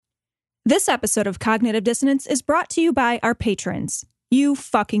This episode of Cognitive Dissonance is brought to you by our patrons. You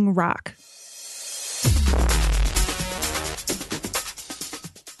fucking rock.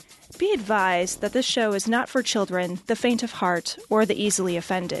 Be advised that this show is not for children, the faint of heart, or the easily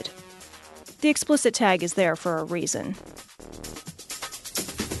offended. The explicit tag is there for a reason.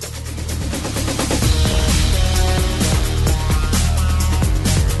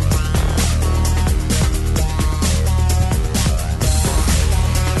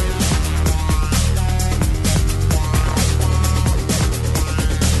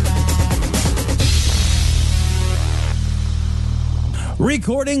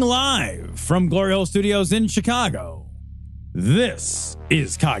 Recording live from Glory Hole Studios in Chicago, this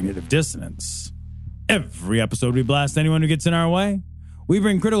is Cognitive Dissonance. Every episode we blast anyone who gets in our way. We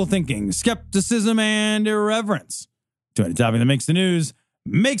bring critical thinking, skepticism, and irreverence to any topic that makes the news,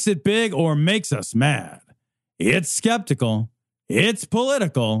 makes it big, or makes us mad. It's skeptical, it's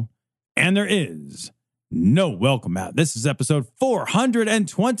political, and there is no welcome out. This is episode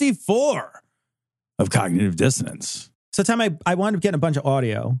 424 of Cognitive Dissonance. So, Tom, I wound up getting a bunch of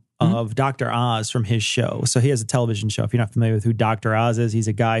audio of Dr. Oz from his show. So he has a television show. If you're not familiar with who Dr. Oz is, he's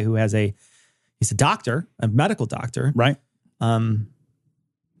a guy who has he's a doctor, a medical doctor. Right. And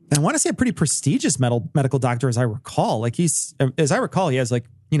I want to say a pretty prestigious medical doctor, as I recall. As I recall, he has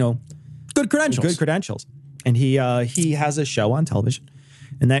Good credentials. And he has a show on television.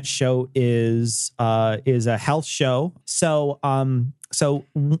 And that show is a health show. So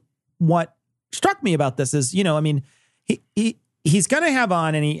what struck me about this is, he's going to have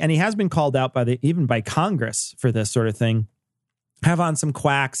on, and he has been called out even by Congress for this sort of thing, have on some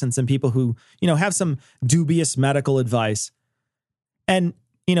quacks and some people who, have some dubious medical advice. And,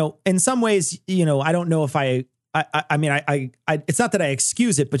 in some ways, I don't know if I it's not that I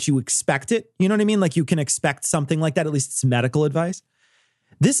excuse it, but you expect it. You know what I mean? Like you can expect something like that. At least it's medical advice.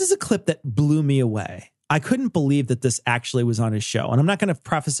 This is a clip that blew me away. I couldn't believe that this actually was on his show. And I'm not going to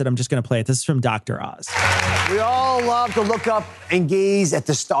preface it. I'm just going to play it. This is from Dr. Oz. We all love to look up and gaze at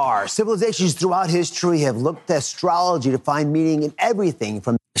the stars. Civilizations throughout history have looked to astrology to find meaning in everything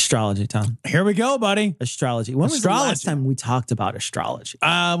from... Astrology, Tom. Here we go, buddy. Astrology. When was the last time we talked about astrology?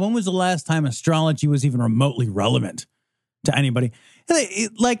 When was the last time astrology was even remotely relevant to anybody? I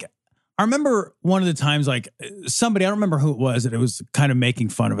remember one of the times, somebody, I don't remember who it was kind of making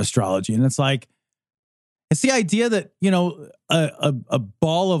fun of astrology. And it's the idea that, a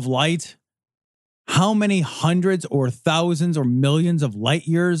ball of light, how many hundreds or thousands or millions of light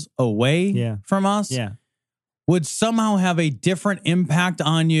years away from us would somehow have a different impact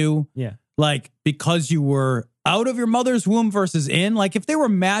on you. Yeah. Because you were out of your mother's womb versus in. If they were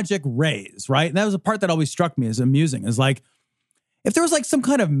magic rays, right? And that was a part that always struck me as amusing. Is if there was some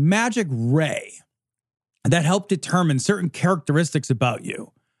kind of magic ray that helped determine certain characteristics about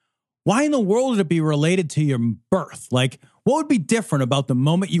you, why in the world would it be related to your birth? What would be different about the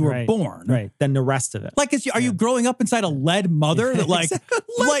moment you were born? Right. Than the rest of it. Are you growing up inside a lead mother?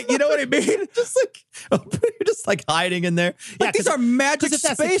 That you know what I mean? You're just hiding in there. These are magic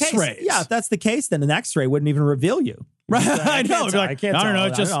space rays. Yeah, if that's the case, then an X-ray wouldn't even reveal you. Right, I know. I can't tell. I don't know.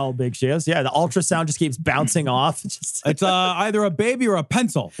 It's just how big she is. Yeah, the ultrasound just keeps bouncing off. It's either a baby or a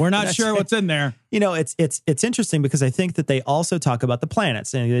pencil. We're not sure what's in there. It's interesting because I think that they also talk about the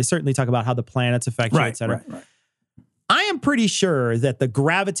planets, and they certainly talk about how the planets affect you, et cetera. Right. I am pretty sure that the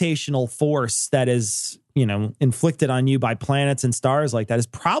gravitational force that is, inflicted on you by planets and stars like that is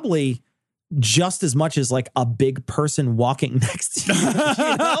probably just as much as a big person walking next to you.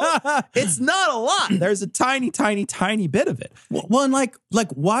 It's not a lot. There's a tiny, tiny, tiny bit of it. Well, and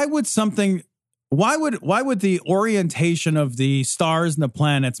why would the orientation of the stars and the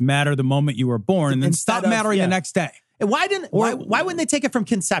planets matter the moment you were born and then stop mattering the next day? And why wouldn't they take it from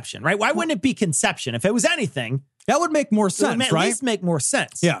conception, right? Why wouldn't it be conception? If it was anything, that would make more sense, right? At least make more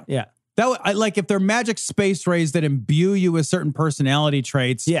sense. Yeah. Yeah. That would, if they're magic space rays that imbue you with certain personality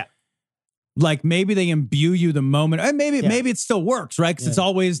traits. Yeah. Maybe they imbue you the moment, and maybe it still works, right? Because it's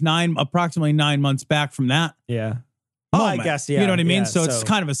always approximately 9 months back from that. Yeah. Moment. I guess, yeah. You know what I mean? Yeah, so it's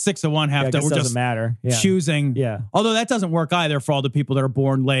kind of a 6 of 1, half that we're just matter. Yeah. choosing. Yeah. Although that doesn't work either for all the people that are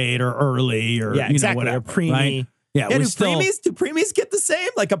born late or early or whatever. Or preemie. Right? Yeah. Do preemies get the same?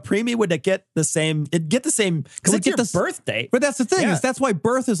 A preemie would get the same? It'd get the same because it's your birth date. But that's the thing is that's why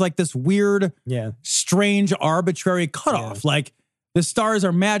birth is this weird, strange, arbitrary cutoff. Yeah. The stars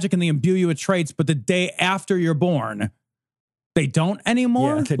are magic and they imbue you with traits, but the day after you're born, they don't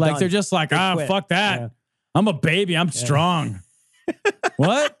anymore. Yeah, they're just quit. Fuck that. Yeah. I'm a baby. I'm strong.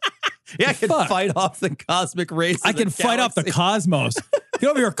 What? Yeah, I can fight off the cosmic rays. I can fight off the cosmos. Get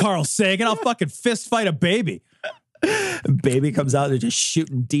over here, Carl Sagan. I'll fucking fist fight a baby. Baby comes out, they're just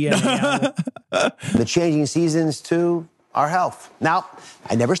shooting DNA out. The changing seasons to our health. Now,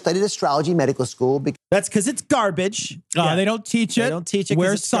 I never studied astrology in medical school because That's because it's garbage. They don't teach it. They don't teach it 'cause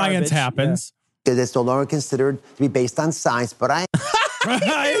where it's science garbage. happens. it's no longer considered to be based on science, but I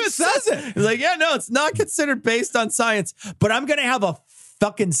It says it. He's like, yeah, no, it's not considered based on science, but I'm going to have a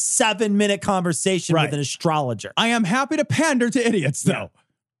fucking 7-minute conversation Right. with an astrologer. I am happy to pander to idiots, though.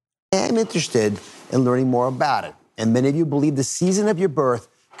 am interested in learning more about it. And many of you believe the season of your birth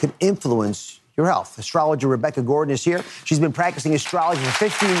could influence your health. Astrologer Rebecca Gordon is here. She's been practicing astrology for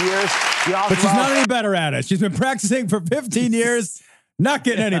 15 years. But she's not any better at it. She's been practicing for 15 years, not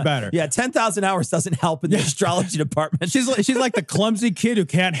getting any better. Yeah, 10,000 hours doesn't help in the astrology department. She's like the clumsy kid who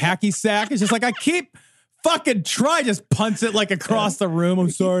can't hacky sack. It's just like, I keep fucking try, just punts it like across the room.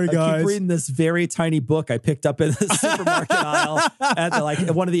 I'm sorry, I guys. keep reading this very tiny book I picked up in the supermarket aisle at the, like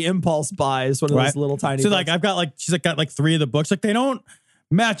one of the impulse buys, one of those little tiny So books. like I've got like she's like got like 3 of the books. Like they don't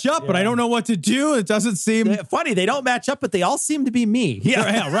match up, but I don't know what to do. It doesn't seem Funny, they don't match up, but they all seem to be me.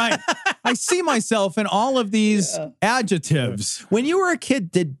 yeah, right. I see myself in all of these adjectives. When you were a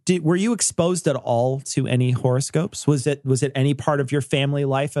kid, were you exposed at all to any horoscopes? Was it any part of your family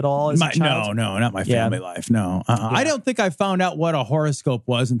life at all as a child? No, not my family life. No, I don't think I found out what a horoscope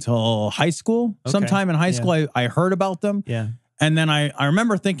was until high school. Okay. Sometime in high school, I heard about them. Yeah. And then I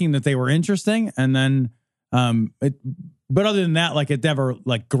remember thinking that they were interesting. And then but other than that, like it never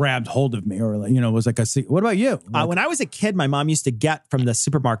like grabbed hold of me or like, was like what about you? Like, When I was a kid, my mom used to get from the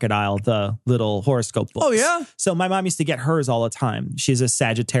supermarket aisle the little horoscope books. Oh, yeah? So my mom used to get hers all the time. She's a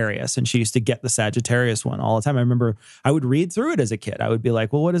Sagittarius, and she used to get the Sagittarius one all the time. I remember I would read through it as a kid. I would be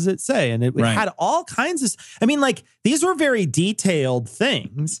like, well, what does it say? And it had all kinds of, like these were very detailed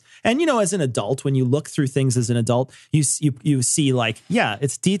things. And, as an adult, when you look through things as an adult, you see like, yeah,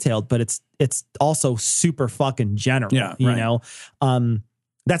 it's detailed, but it's also super fucking general. Yeah, you right. know.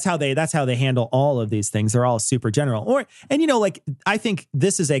 That's how they handle all of these things. They're all super general. Like I think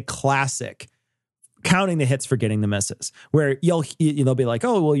this is a classic counting the hits, forgetting the misses, where they'll be like,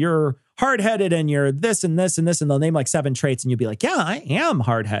 oh, well, you're hard-headed and you're this and this and this, and they'll name like 7 traits, and you'll be like, yeah, I am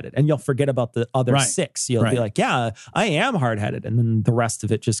hard-headed, and you'll forget about the other 6. You'll be like, yeah, I am hard-headed, and then the rest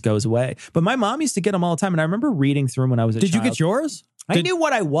of it just goes away. But my mom used to get them all the time, and I remember reading through them when I was a child. Did you get yours? I knew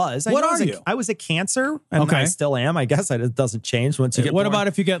what I was. What are you? I was a Cancer, and Okay. I still am. I guess it doesn't change once you get What born. about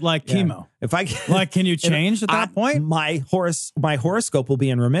if you get like chemo? If I Like, can you change at that point? My horoscope will be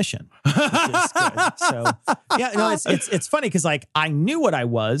in remission, which is good. So yeah, no, it's funny because like I knew what I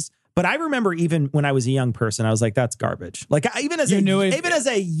was, but I remember even when I was a young person, I was like, that's garbage. Like even as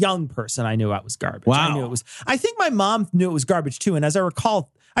a young person, I knew I was garbage. Wow. I knew it was. I think my mom knew it was garbage too, and as I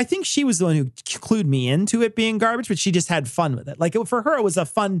recall, I think she was the one who clued me into it being garbage, but she just had fun with it. Like for her, it was a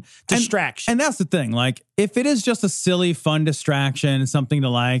fun distraction. And that's the thing. Like, if it is just a silly, fun distraction, something to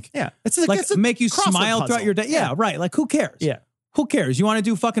like, it's like make you crossword smile puzzle. throughout your day. Yeah, right. Like, who cares? Yeah. Who cares? You want to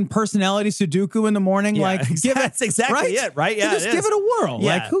do fucking personality Sudoku in the morning? Yeah, like, that's exactly it, right? Yeah, just give it a whirl.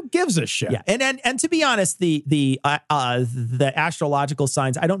 Yeah. Like, who gives a shit? Yeah, and to be honest, the astrological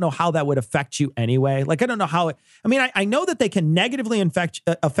signs, I don't know how that would affect you anyway. Like, I don't know how it. I mean, I know that they can negatively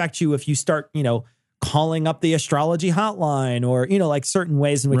affect you if you start, calling up the astrology hotline or, like certain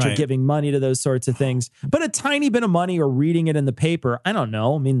ways in which you're giving money to those sorts of things. But a tiny bit of money or reading it in the paper, I don't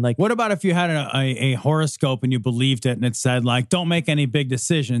know. I mean, like, what about if you had a horoscope and you believed it and it said like, don't make any big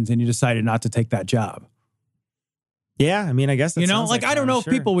decisions, and you decided not to take that job? Yeah, I mean, I guess that sounds like I don't know if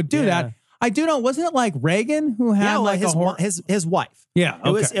sure. people would do that. I do know, wasn't it like Reagan who had his wife? Yeah,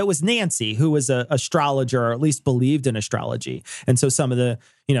 okay. It was Nancy who was an astrologer, or at least believed in astrology. And so some of the,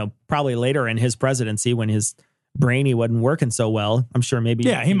 probably later in his presidency when his brainy wasn't working so well, I'm sure maybe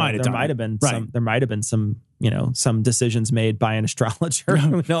he might have there might have been some some decisions made by an astrologer.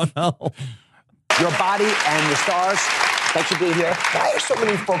 We don't know. Your body and the stars. Thanks for being here. Why are so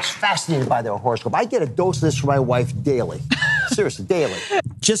many folks fascinated by their horoscope? I get a dose of this from my wife daily. Seriously, daily.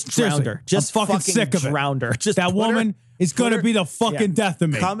 Just drowned her. Just I'm fucking sick of it. Drowned her. Just that woman is going to be the fucking death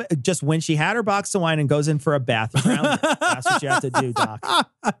of me. Just when she had her box of wine and goes in for a bath, drown her. That's what you have to do, Doc.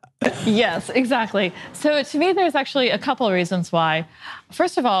 Yes, exactly. So to me, there's actually a couple of reasons why.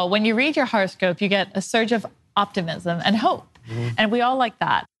 First of all, when you read your horoscope, you get a surge of optimism and hope. Mm-hmm. And we all like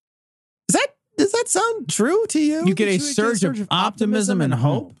that. Does that sound true to you? You get a surge of optimism and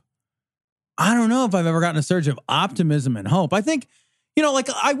hope. I don't know if I've ever gotten a surge of optimism and hope. I think, like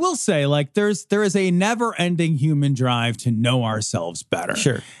I will say, like there is a never ending human drive to know ourselves better.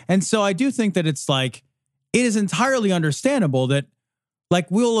 Sure. And so I do think that it's like, it is entirely understandable that like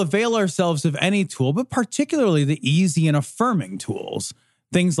we'll avail ourselves of any tool, but particularly the easy and affirming tools,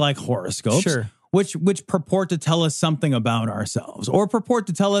 things like horoscopes. Sure. which purport to tell us something about ourselves or purport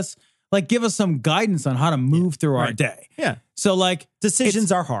to tell us, like, give us some guidance on how to move through our day. Yeah. So, like,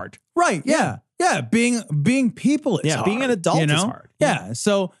 decisions are hard. Right. Yeah. Yeah. Being people is hard. Being an adult is hard. Yeah.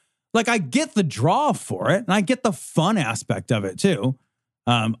 So, like, I get the draw for it, and I get the fun aspect of it too.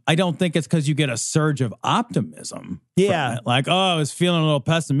 I don't think it's because you get a surge of optimism. Yeah. From it. Like, I was feeling a little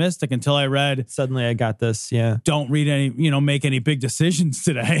pessimistic until I read. Suddenly I got this. Yeah. Don't read any, make any big decisions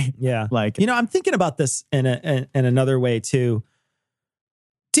today. Yeah. Like, I'm thinking about this in another way too.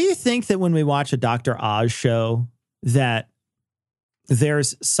 Do you think that when we watch a Dr. Oz show that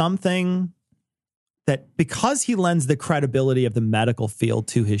there's something that, because he lends the credibility of the medical field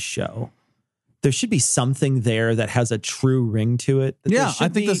to his show, there should be something there that has a true ring to it? Yeah, I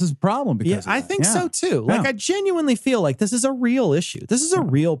think this is a problem. Because I think so too. Like, I genuinely feel like this is a real issue. This is a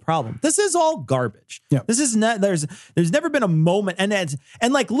real problem. This is all garbage. Yeah. This is not, there's never been a moment.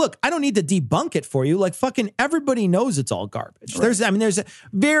 And like, look, I don't need to debunk it for you. Like, fucking everybody knows it's all garbage. Right. There's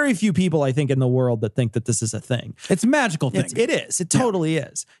very few people, I think, in the world that think that this is a thing. It's a magical thing. It is. It totally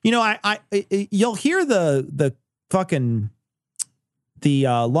is. You'll hear the fucking the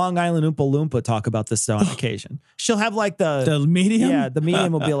Long Island Oompa Loompa talk about this on occasion. She'll have like the medium. Yeah, the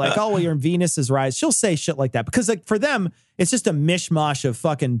medium will be like, "Oh, well, your Venus's rise." She'll say shit like that because, like, for them, it's just a mishmash of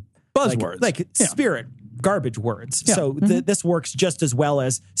fucking buzzwords, like spirit garbage words. Yeah. So this works just as well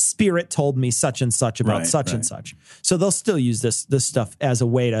as Spirit told me such and such about such and such. So they'll still use this stuff as a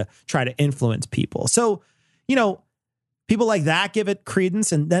way to try to influence people. So, people like that give it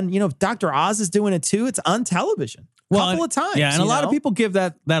credence, and then Dr. Oz is doing it too. It's on television. Couple of times. Yeah, and a lot of people give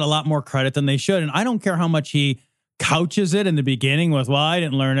that a lot more credit than they should. And I don't care how much he couches it in the beginning with, well, I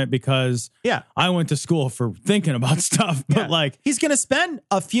didn't learn it because I went to school for thinking about stuff. But like, he's going to spend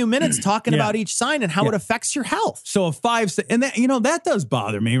a few minutes talking about each sign and how it affects your health. So and that, that does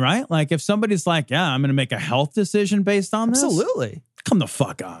bother me, right? Like, if somebody's like, I'm going to make a health decision based on this. Absolutely. Come the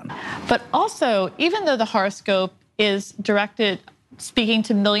fuck on. But also, even though the horoscope is speaking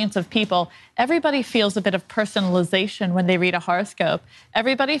to millions of people, everybody feels a bit of personalization when they read a horoscope.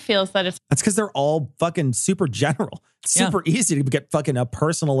 Everybody feels that it's... That's because they're all fucking super general. It's super easy to get fucking a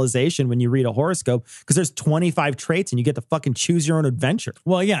personalization when you read a horoscope because there's 25 traits and you get to fucking choose your own adventure.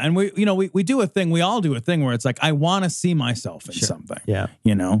 Well, yeah. And we do a thing. We all do a thing where it's like, I want to see myself in something. Yeah.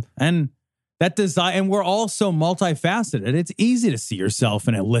 And that desire, and we're all so multifaceted. It's easy to see yourself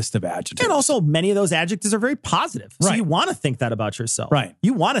in a list of adjectives. And also, many of those adjectives are very positive. So you want to think that about yourself. Right.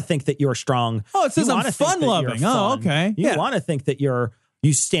 You want to think that you're strong. Oh, it says I'm fun-loving. Oh, okay. You want to think that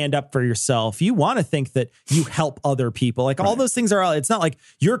you stand up for yourself. You want to think that you help other people. Like, all those things are, it's not like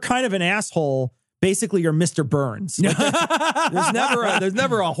you're kind of an asshole. Basically, you're Mr. Burns. Like, there's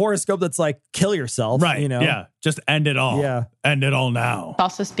never a horoscope that's like, kill yourself. Right. Yeah. Just end it all. Yeah. End it all now. It's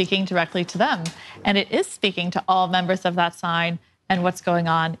also speaking directly to them. And it is speaking to all members of that sign and what's going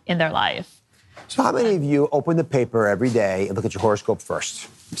on in their life. So how many of you open the paper every day and look at your horoscope first?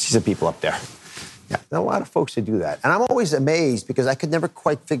 See some people up there. Yeah, there are a lot of folks who do that. And I'm always amazed because I could never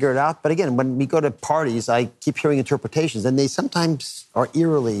quite figure it out. But again, when we go to parties, I keep hearing interpretations, and they sometimes are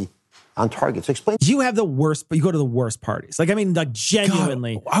eerily on target. So explain. You have the worst, but you go to the worst parties. Like, I mean, like,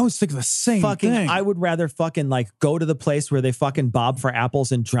 genuinely. God, I was thinking the same thing. I would rather fucking like go to the place where they fucking bob for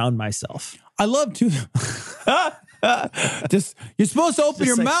apples and drown myself. I love to. You're supposed to open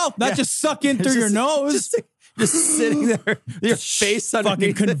your mouth, not just suck in through your nose. Just sitting there, your face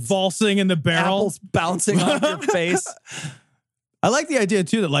fucking convulsing in the barrel, apples bouncing off your face. I like the idea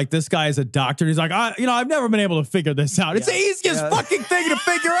too that like this guy is a doctor. He's like, I've never been able to figure this out. It's the easiest fucking thing to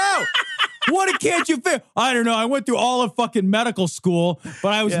figure out. What can't you figure? I don't know. I went through all of fucking medical school,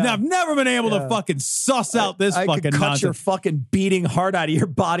 but I've never been able to fucking suss out this I fucking could cut nonsense. Your fucking beating heart out of your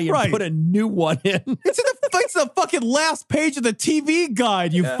body and put a new one in. It's the fucking last page of the TV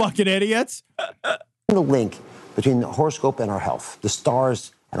guide, you fucking idiots. The link between the horoscope and our health, the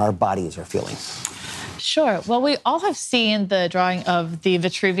stars and our bodies are feeling. Sure. Well, we all have seen the drawing of the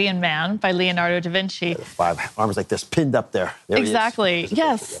Vitruvian Man by Leonardo da Vinci. 5 arms like this pinned up there. Exactly.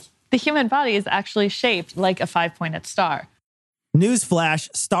 Yes. The human body is actually shaped like a 5-pointed star. Newsflash,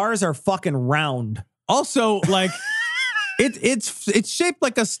 stars are fucking round. Also, like, it's shaped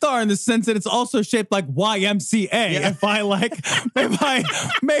like a star in the sense that it's also shaped like YMCA. Yeah.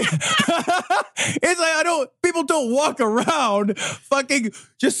 It's like people don't walk around fucking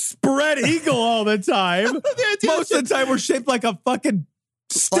just spread eagle all the time. Most of the time we're shaped like a fucking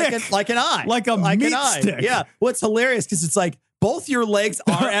stick. Like an eye. Like a meat stick. Yeah. What's hilarious, because it's like, both your legs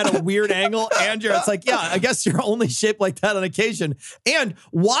are at a weird angle, and it's like, yeah, I guess you're only shaped like that on occasion. And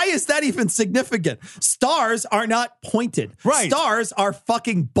why is that even significant? Stars are not pointed. Right. Stars are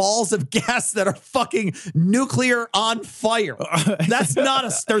fucking balls of gas that are fucking nuclear on fire. That's not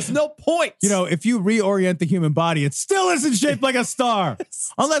there's no point. You know, if you reorient the human body, it still isn't shaped like a star.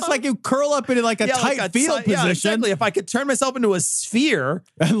 Unless like you curl up into like a tight fetal position. Yeah, exactly. If I could turn myself into a sphere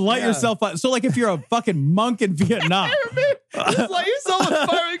and light yourself up. So like if you're a fucking monk in Vietnam. Just light yourself on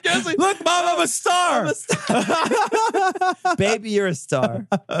fire and gas. Look, Mom, I'm a star. Baby, you're a star.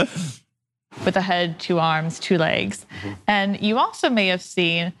 With a head, 2 arms, 2 legs. And you also may have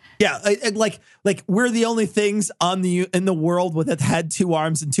seen... Yeah, like we're the only things in the world with a head, 2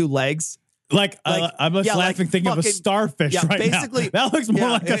 arms, and 2 legs. I'm just laughing thinking of a starfish right basically, now. That looks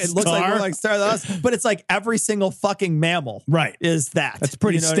more like a star. It looks like more like a star than us, but it's like every single fucking mammal is that. That's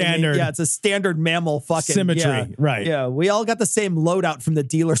pretty standard. I mean? Yeah, it's a standard mammal fucking... Symmetry, right. Yeah, we all got the same loadout from the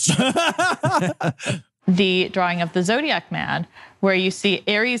dealership. The drawing of the Zodiac Man, where you see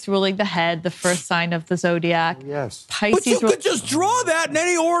Aries ruling the head, the first sign of the Zodiac. Yes. Pisces But you could just draw that in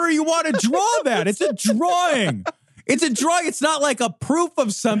any order you want to draw that. It's a drawing. It's a drawing. It's not like a proof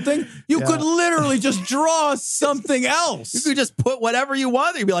of something. You could literally just draw something else. You could just put whatever you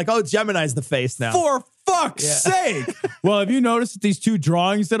want. You'd be like, oh, Gemini's the face now. For fuck's sake. Well, have you noticed that these 2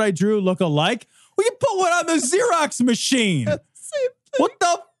 drawings that I drew look alike? Well, you put one on the Xerox machine. What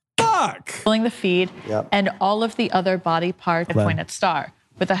the fuck? ruling the feet, and all of the other body parts a pointed star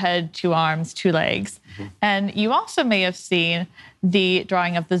with a head, 2 arms, 2 legs. And you also may have seen the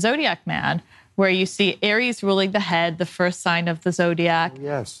drawing of the Zodiac Man, where you see Aries ruling the head, the first sign of the Zodiac.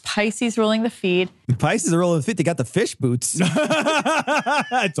 Yes. Pisces ruling the feet. Pisces are rolling the feet. They got the fish boots.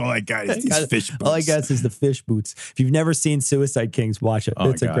 That's all I got is these fish boots. All I got is the fish boots. If you've never seen Suicide Kings, watch it.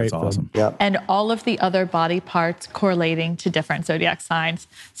 It's a great film. Awesome. Yep. And all of the other body parts correlating to different zodiac signs.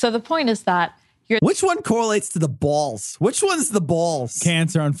 So the point is that which one correlates to the balls? Which one's the balls?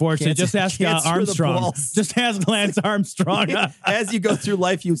 Cancer, unfortunately. Cancer. Just ask Cancer of the Armstrong. balls. Just ask Lance Armstrong. As you go through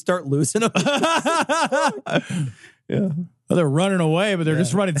life, you start losing them. Well, they're running away, but they're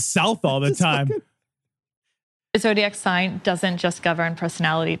just running south all the time. the zodiac sign doesn't just govern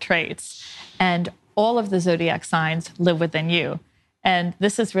personality traits. And all of the zodiac signs live within you. And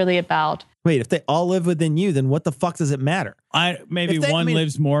this is really about... Wait, if they all live within you, then what the fuck does it matter? Maybe one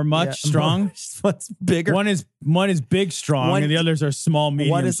lives strong. What's bigger? One is big strong, and the others are small, medium.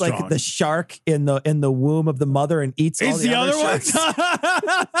 One is strong. like the shark in the womb of the mother and eats all the other sharks.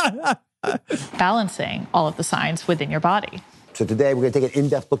 balancing all of the signs within your body. So today we're going to take an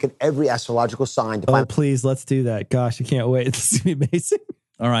in-depth look at every astrological sign. To Oh, please, let's do that. Gosh, I can't wait. This is going to be amazing.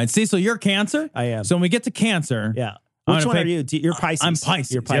 All right, Cecil, you're Cancer? I am. So when we get to Cancer... Yeah. Which one are you? You're Pisces. I'm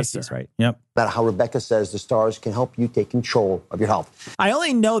Pisces. You're Pisces, yes, right? Yep. About how Rebecca says the stars can help you take control of your health. I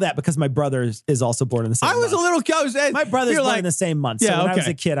only know that because my brother is also born in the same month. My brother's born in the same month. So when I was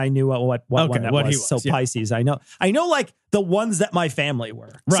a kid, I knew what one that was. So Pisces. I know like the ones that my family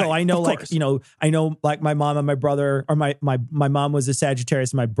were. Right, so I know I know like my mom and my brother, or my mom was a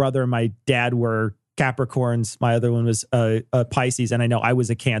Sagittarius, my brother and my dad were Capricorns. My other one was a Pisces, and I know I was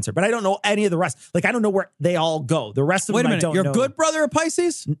a Cancer, but I don't know any of the rest. Like I don't know where they all go. The rest of them I don't know. Your good brother a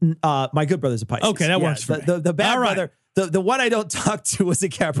Pisces? My good brother's a Pisces. Okay, that works for me. The bad brother. The one I don't talk to was a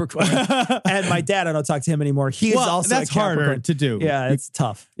Capricorn, and my dad, I don't talk to him anymore. He's also that's a Capricorn. harder to do. Yeah, it's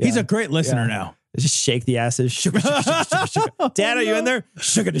tough. Yeah. He's a great listener now. Just shake the asses. Sugar, sugar, sugar, sugar, sugar. Dad, are you in there?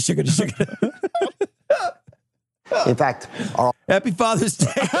 Sugar, sugar, sugar. In fact, Happy Father's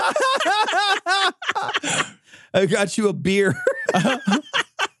Day. I got you a beer.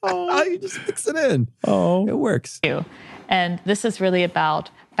 You just mix it in. Oh, it works. And this is really about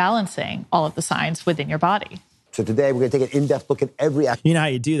balancing all of the signs within your body. So today we're going to take an in-depth look at every... You know how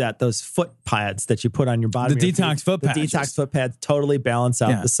you do that? Those foot pads that you put on your body. The detox foot pads. The detox foot pads totally balance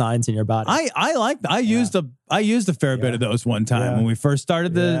out the signs in your body. I like that. I used a fair bit of those one time when we first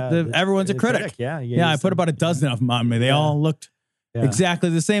started the Everyone's a Critic. I put about a dozen of them on me. They all looked exactly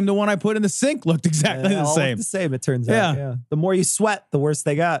the same. The one I put in the sink looked exactly the same. The same, it turns out. Yeah. The more you sweat, the worse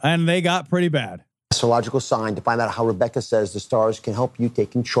they got. And they got pretty bad. Astrological sign to find out how Rebecca says the stars can help you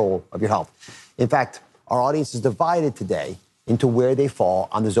take control of your health. In fact, our audience is divided today into where they fall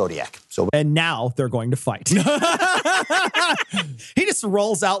on the zodiac. And now they're going to fight. He just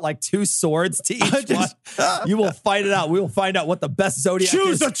rolls out like 2 swords to each one. You will fight it out. We will find out what the best zodiac is.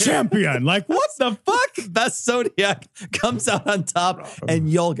 Choose a champion. Like, what the fuck? Best zodiac comes out on top, and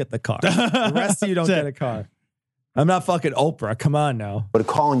you'll get the car. The rest of you don't get a car. I'm not fucking Oprah. Come on now. But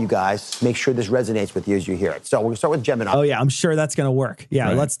calling you guys, make sure this resonates with you as you hear it. So we're going to start with Gemini. Oh, yeah. I'm sure that's going to work.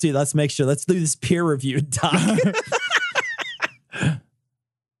 Yeah, let's do this peer-reviewed talk.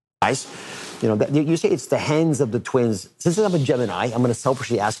 You know, you say it's the hands of the twins. Since I'm a Gemini, I'm going to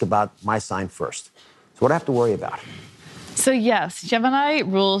selfishly ask about my sign first. So what do I have to worry about? So yes, Gemini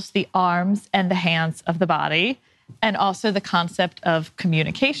rules the arms and the hands of the body, and also the concept of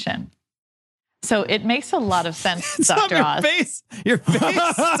communication. So it makes a lot of sense, Dr. Oz. Your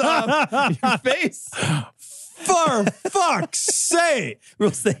face, Tom. Your face. For fuck's sake.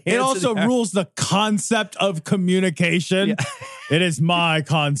 Rules the hands It also and the rules the concept of communication. Yeah. It is my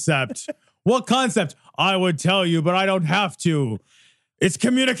concept. What concept? I would tell you, but I don't have to. It's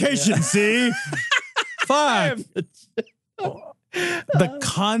communication, see? Fuck. The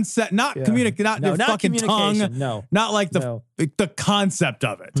concept, not communicate, not your fucking tongue. No. Not like the concept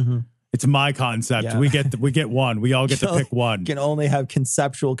of it. Mm-hmm. It's my concept. Yeah. We get one. We all get to pick one. Can only have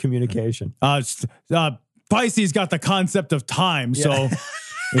conceptual communication. Pisces got the concept of time. Yeah. So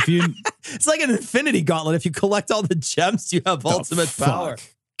if you, it's like an infinity gauntlet. If you collect all the gems, you have ultimate power.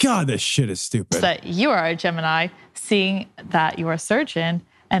 God, this shit is stupid. That you are a Gemini, seeing that you are a surgeon,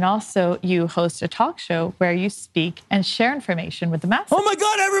 and also you host a talk show where you speak and share information with the masses. Oh my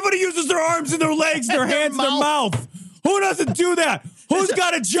God, everybody uses their arms and their legs, their hands, and their mouth. Who doesn't do that? Who's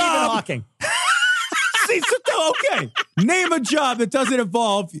got a job? Stephen Hawking. Okay. Name a job that doesn't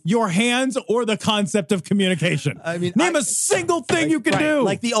involve your hands or the concept of communication. I mean, name a single thing you can do.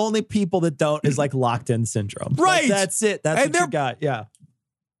 Like the only people that don't is like locked in syndrome. Right. Like, that's it. That's what you got. Yeah.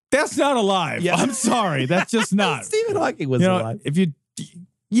 That's not alive. Yeah. I'm sorry. That's just not. Stephen Hawking was alive.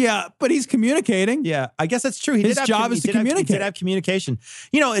 Yeah, but he's communicating. Yeah, I guess that's true. His job is to communicate. He did have communication.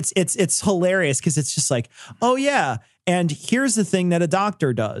 You know, it's hilarious because it's just like, oh yeah, and here's the thing that a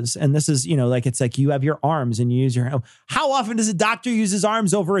doctor does, and this is, you know, like it's like you have your arms and you use your. How often does a doctor use his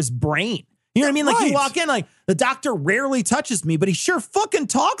arms over his brain? You know what I mean? Like you walk in, like the doctor rarely touches me, but he sure fucking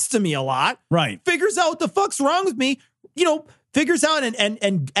talks to me a lot. Right. Figures out what the fuck's wrong with me. You know. Figures out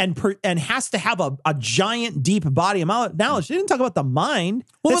and has to have a giant, deep body of knowledge. They didn't talk about the mind.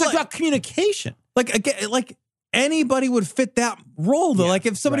 Well, they talked about communication. Like anybody would fit that role though. Like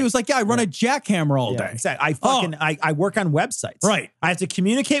if somebody was like, "Yeah, I run a jackhammer all day." Exactly. I work on websites. Right. I have to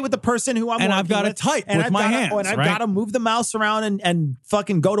communicate with the person who I'm and working I've got to type with my hands. And I've got to move the mouse around and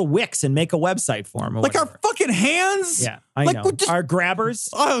fucking go to Wix and make a website for them. Like our fucking hands. Yeah, I know. Our grabbers.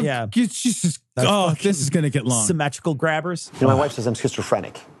 Oh, yeah. Jesus. Oh, this is going to get long. Symmetrical grabbers. You know, my wife says I'm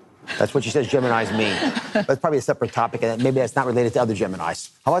schizophrenic. That's what she says Geminis mean. That's probably a separate topic, and maybe that's not related to other Geminis.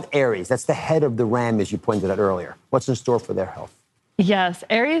 How about Aries? That's the head of the ram, as you pointed out earlier. What's in store for their health? Yes,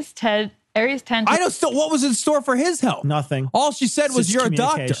 Aries tend to... I don't still. What was in store for his health? Nothing. All she said was, "You're a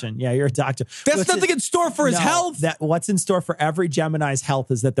doctor." Yeah, you're a doctor. That's nothing in store for his health. What's in store for every Gemini's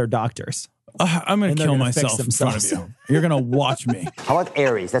health is that they're doctors. I'm going to kill myself in front of you. You're going to watch me. How about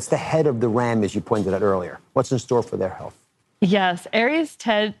Aries? That's the head of the ram, as you pointed out earlier. What's in store for their health? Yes, Aries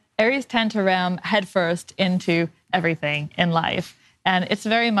tend to ram headfirst into everything in life. And it's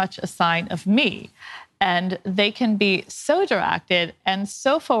very much a sign of me. And they can be so directed and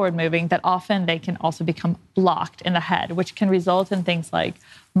so forward-moving that often they can also become blocked in the head, which can result in things like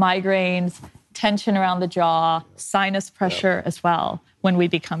migraines, tension around the jaw, sinus pressure as well when we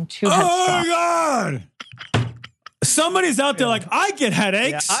become too headstrong. Oh, my God. Somebody's out there like, I get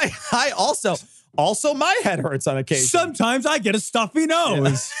headaches. Yeah, I also my head hurts on occasion. Sometimes I get a stuffy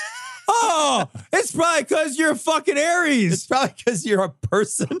nose. Yeah. Oh, it's probably because you're a fucking Aries. It's probably because you're a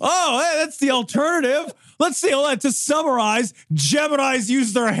person. Oh, hey, that's the alternative. Let's see. To summarize, Geminis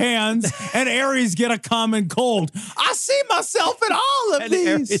use their hands and Aries get a common cold. I see myself in all of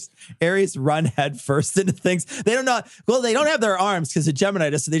these. Aries run head first into things. They don't know. Well, they don't have their arms because a Gemini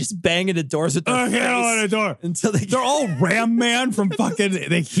does, so they just bang into doors with their face. On a door. Until they're all Ram Man from fucking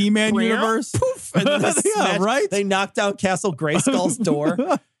the He-Man universe. Poof. And then right? They knock down Castle Grayskull's door.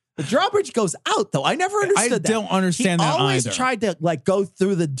 The drawbridge goes out, though. I never understood that. I don't understand that either. He always tried to go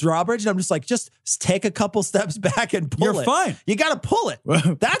through the drawbridge, and I'm just like, just take a couple steps back and pull it. You're fine. You got to pull it.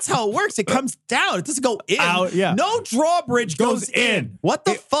 That's how it works. It comes down. It doesn't go in. Out, yeah. No drawbridge goes in. What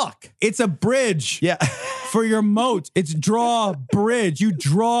the fuck? It's a bridge. Yeah. For your moat. It's draw bridge. You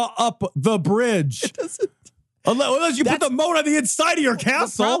draw up the bridge. It doesn't. Unless you put the moat on the inside of your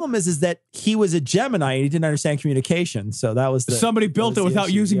castle. The problem is that he was a Gemini and he didn't understand communication. So that was somebody built it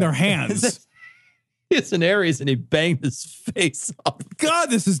without using their hands. He's an Aries and he banged his face up.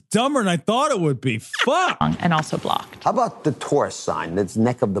 God, this is dumber than I thought it would be. Fuck. And also blocked. How about the Taurus sign? That's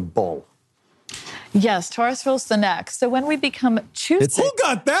neck of the bull. Yes, Taurus rules the neck. So when we become too... Who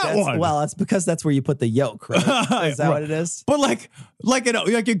got that one? Well, that's because that's where you put the yoke, right? Is that what it is? But like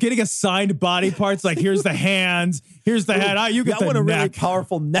you're getting assigned body parts. Like here's the hands, here's the head. You get the neck. A really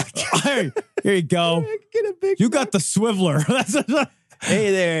powerful neck. Hey, here you go. Get a big you got the swiveler.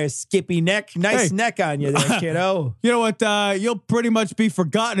 Hey there, Skippy Neck. Nice neck on you there, kiddo. You know what? You'll pretty much be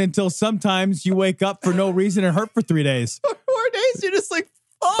forgotten until sometimes you wake up for no reason and hurt for 3 days. 4 days, you're just like,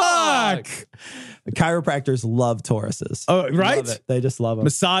 fuck. The chiropractors love Tauruses. Oh, right? Love it. They just love them.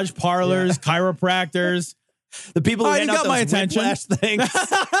 Massage parlors, chiropractors. The people who you hand out got my those attention. whiplash things.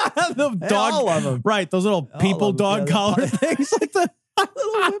 The They dog, all love 'em. right? Those little people dog collar things like that.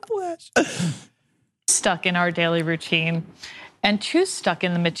 Little whiplash. Stuck in our daily routine and too stuck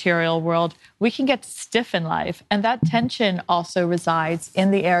in the material world, we can get stiff in life. And that tension also resides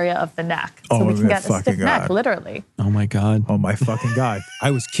in the area of the neck. So we can get a stiff neck, literally. Oh my God. Oh my fucking God. I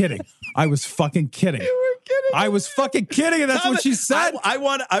was kidding. I was fucking kidding. You were kidding. I was fucking kidding. And that's Tom, what she said. I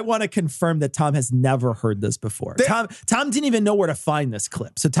want to confirm that Tom has never heard this before. Tom didn't even know where to find this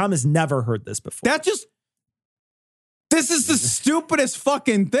clip. So Tom has never heard this before. This is the stupidest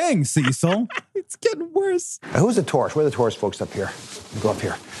fucking thing, Cecil. It's getting worse. Who's the Taurus? Where are the Taurus folks up here? Go up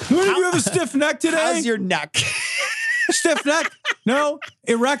here. Do you have a stiff neck today? How's your neck? Stiff neck? No?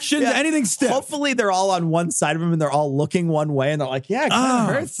 Erections? Yeah. Anything stiff? Hopefully they're all on one side of him and they're all looking one way and they're like, yeah, it kind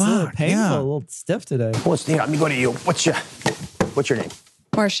of hurts. It's a little fuck, painful, yeah. a little stiff today. Let me go to you. What's your name?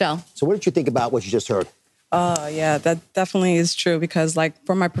 Marshall. So what did you think about what you just heard? Yeah, that definitely is true because, like,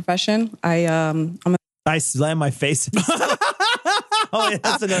 for my profession, I slam my face. Oh, yeah,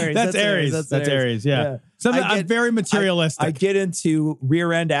 that's an Aries. That's Aries. That's Aries, yeah. I'm very materialistic. I get into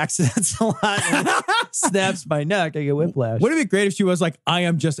rear end accidents a lot and it snaps my neck. I get whiplash. Wouldn't it be great if she was like, I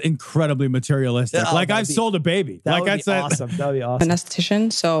am just incredibly materialistic. Yeah, like I've sold a baby. That like would that's be awesome. That would be awesome. an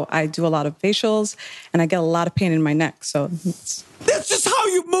esthetician, so I do a lot of facials, and I get a lot of pain in my neck. So it's That's just how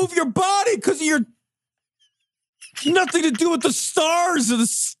you move your body because of your nothing to do with the stars or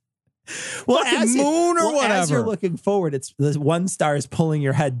the fucking moon or whatever. As you're looking forward, it's the one star is pulling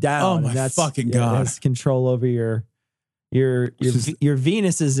your head down. Oh, my and that's, fucking God. It has control over your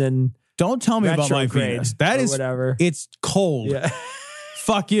Venus is in. Don't tell me about my retrograde Venus. That or is whatever. It's cold. Yeah.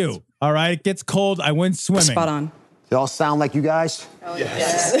 Fuck you. All right. It gets cold. I went swimming. spot on. They all sound like you guys?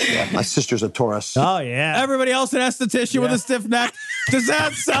 Yes. Yeah, my sister's a Taurus. Oh yeah. Everybody else an esthetician with a stiff neck. Does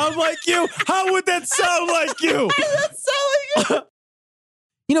that sound like you? How would that sound like you?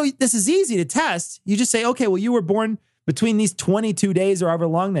 You know, this is easy to test. You just say, okay, well, you were born between these 22 days or however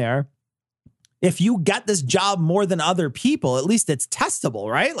long they are. If you got this job more than other people, at least it's testable,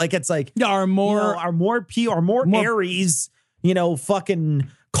 right? Like it's like Are more Aries, fucking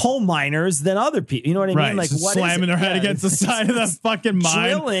coal miners than other people. You know what I mean? right. Like Just what slamming is it? their head Yeah, against the side of the fucking mine.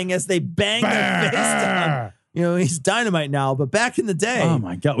 drilling as they bang their face down. He's dynamite now, but back in the day, Oh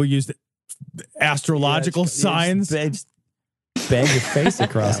my God. We used astrological signs. Just bang your face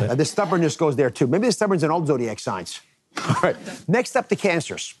across it. The stubbornness goes there too. Maybe the stubborn's in all zodiac signs. All right. Next up, the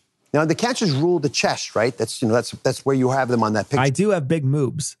Cancers. Now, the Cancers rule the chest, right? That's where you have them on that picture. I do have big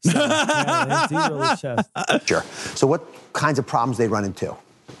moobs. So, yeah, they do really chest. Sure. So what kinds of problems they run into?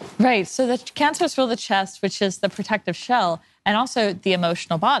 Right. So the Cancers rule the chest, which is the protective shell, and also the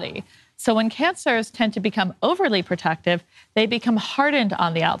emotional body. So when Cancers tend to become overly protective, they become hardened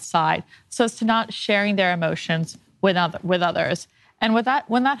on the outside so as to not sharing their emotions with others. And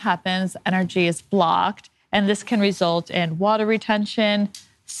when that happens, energy is blocked, and this can result in water retention,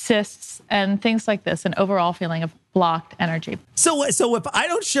 cysts, and things like this, an overall feeling of blocked energy. So if I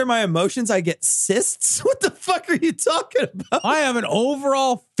don't share my emotions, I get cysts? What the fuck are you talking about? I have an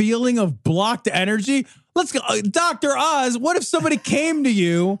overall feeling of blocked energy. Let's go. Dr. Oz, what if somebody came to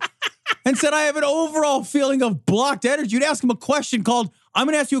you and said, I have an overall feeling of blocked energy? You'd ask him a question called, I'm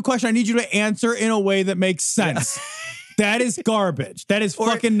going to ask you a question. I need you to answer in a way that makes sense. That is garbage. That is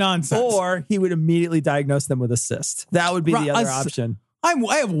fucking nonsense. Or he would immediately diagnose them with a cyst. That would be the other option. I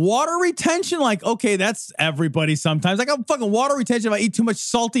have water retention. Like, okay, that's everybody sometimes. I got fucking water retention if I eat too much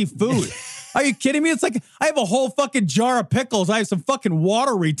salty food. Are you kidding me? It's like I have a whole fucking jar of pickles. I have some fucking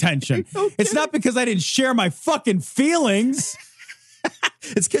water retention. It's not because I didn't share my fucking feelings.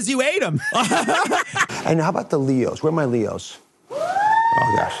 It's because you ate them. And how about the Leos? Where are my Leos?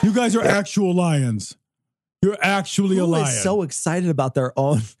 Oh, gosh. You guys are actual lions. You're actually a Who lion. is so excited about their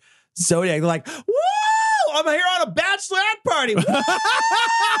own zodiac? They're like, woo! I'm here on a bachelorette party. Woo!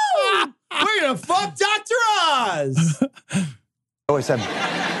 We're going to fuck Dr. Oz.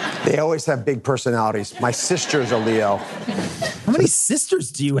 They always have big personalities. My sister's a Leo. How many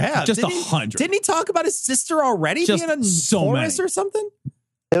sisters do you have? Just 100. Didn't he talk about his sister already Just being a so Taurus many. or something?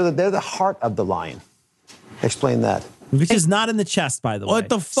 They're the heart of the lion. Explain that. Which is not in the chest, by the way. What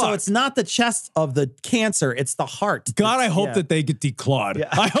the fuck? So it's not the chest of the Cancer; it's the heart. God, I hope that they get declawed. Yeah.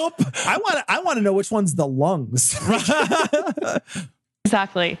 I hope. I want to know which one's the lungs.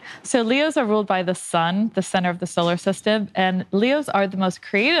 Exactly. So Leos are ruled by the sun, the center of the solar system, and Leos are the most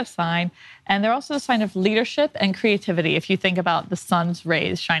creative sign, and they're also a sign of leadership and creativity if you think about the sun's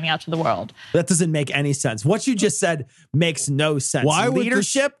rays shining out to the world. That doesn't make any sense. What you just said makes no sense. Why would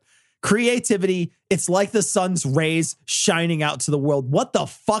leadership, creativity, it's like the sun's rays shining out to the world. What the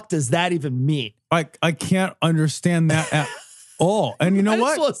fuck does that even mean? I can't understand that at all. And you know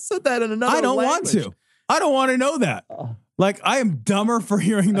what? I just said that in another I don't want language. to. I don't want to know that. Like, I am dumber for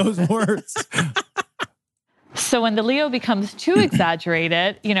hearing those words. So when the Leo becomes too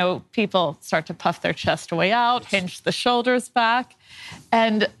exaggerated, you know, people start to puff their chest way out, hinge the shoulders back.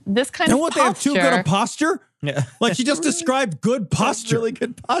 And this kind And of what, posture, they have too good a posture? Yeah. Like, she just described good That's posture. really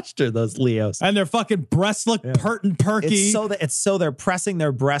good posture, those Leos. And their fucking breasts look pert and perky. It's so they're pressing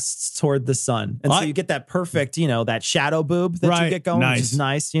their breasts toward the sun. And so you get that perfect, you know, that shadow boob that you Right. get going, which is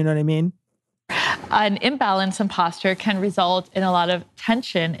nice. You know what I mean? an imbalance in posture can result in a lot of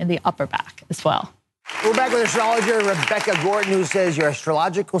tension in the upper back as well. We're back with astrologer Rebecca Gordon, who says your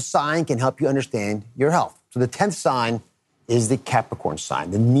astrological sign can help you understand your health. So the 10th sign is the Capricorn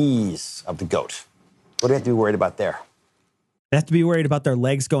sign, the knees of the goat. What do you have to be worried about there? They have to be worried about their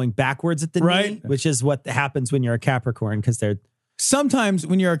legs going backwards at the Right. knee, which is what happens when you're a Capricorn, because they're Sometimes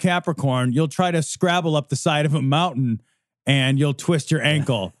when you're a Capricorn, you'll try to scrabble up the side of a mountain and you'll twist your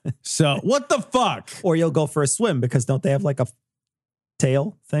ankle. So what the fuck? or you'll go for a swim because don't they have like a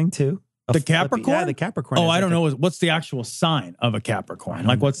tail thing too? A The flippy- Capricorn? Yeah, the Capricorn. Oh, has I like don't a- know. What's the actual sign of a Capricorn?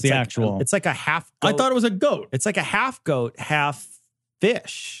 Like, what's the it's like- actual? It's like a half goat. I thought it was a goat. It's like a half goat, half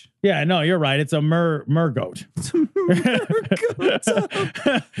fish. Yeah, no, you're right. It's a mer goat.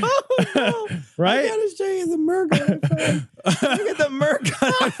 Right? I gotta show you the mergoat. Look at the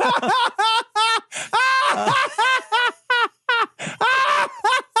mergoat.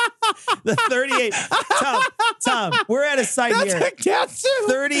 The 38. Tom, we're at a site here. That's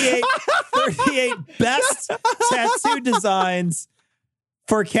 38 best tattoo designs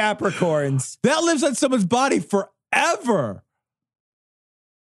for Capricorns. That lives on someone's body forever.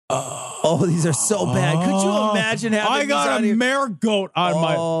 Oh, these are so bad. Could you imagine having I these got on a here? mare goat on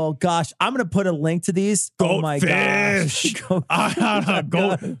my Oh gosh, I'm gonna put a link to these. Oh my fish. gosh. Goat- I got a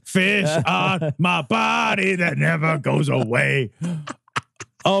goat fish on my body that never goes away.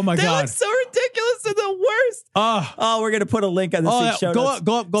 Oh my They God. look so ridiculous. They're the worst. Oh, we're gonna put a link on the Oh, yeah. show Go notes up,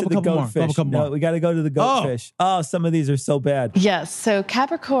 go up to a the couple more. goatfish. Go up a couple No, more. we got to go to the goatfish. Oh, some of these are so bad. Yes, so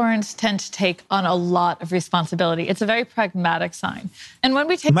Capricorns tend to take on a lot of responsibility. It's a very pragmatic sign. And when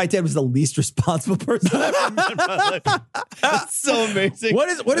we take My dad was the least responsible person I've ever met in my life. That's so amazing. What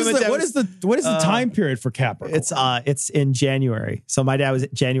is the time period for Capricorn? It's in January. So my dad was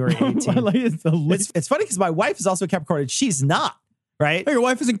January 18th. It's funny because my wife is also a Capricorn and she's not. Right? Your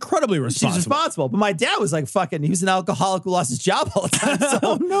wife is incredibly She's responsible. responsible. But my dad was like fucking, he was an alcoholic who lost his job all the time. So,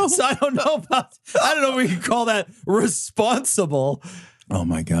 Oh, no. So I don't know if we can call that responsible. Oh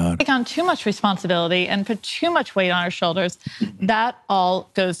my God. take on too much responsibility and put too much weight on our shoulders, that all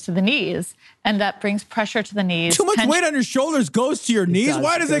goes to the knees. And that brings pressure to the knees. Too much tension- weight on your shoulders goes to your knees. does.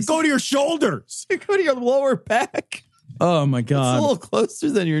 Why does It it go to your shoulders? You go to your lower back. Oh my It's a God. little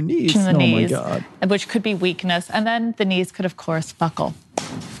closer than your knees. in the Oh, my knees, God. which could be weakness. And then the knees could, of course, buckle.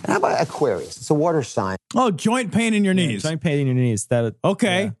 And how about Aquarius? It's a water sign. Oh, joint pain in your knees. Joint pain in your knees.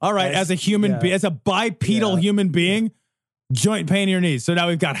 Okay. Yeah. All right. As a human being, as a bipedal human being, joint pain in your knees. So now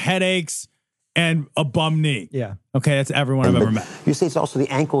we've got headaches and a bum knee. Yeah. Okay. That's everyone I've ever met. You say it's also the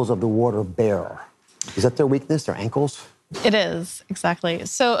ankles of the water bearer. Is that their weakness, their ankles? It is, exactly.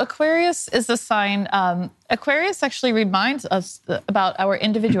 So Aquarius is a sign. Aquarius actually reminds us about our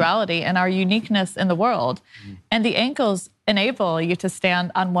individuality and our uniqueness in the world. And the ankles enable you to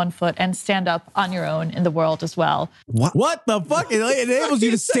stand on one foot and stand up on your own in the world as well. What the fuck? It enables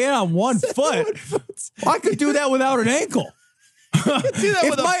you to stand on one foot. I could do that without an ankle. Do that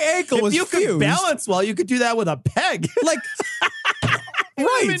If my ankle was if you could fused- balance well, you could do that with a peg. Like, You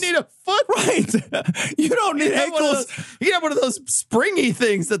don't even need a foot. Right. You don't need You have one of ankles. those- you have one of those springy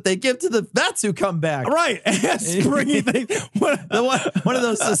things that they give to the vets who come back. Right. Springy thing. One of those One of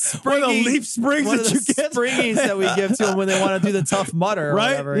the leaf springs one that of you the get. springies that we give to them when they want to do the tough mutter or Right?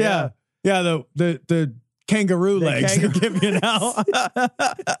 whatever. Yeah. Yeah. The kangaroo legs kangaroo they give you now.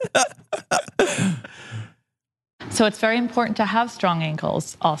 So it's very important to have strong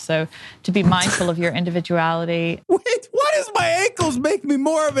ankles also, to be mindful of your individuality. Wait, why does my ankles make me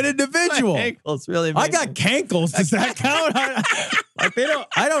more of an individual? My ankles really. I got cankles. Does that count?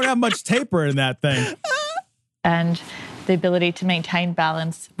 I don't have much taper in that thing. And the ability to maintain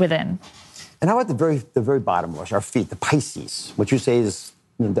balance within. And how about the very bottom, our feet, the Pisces, what you say is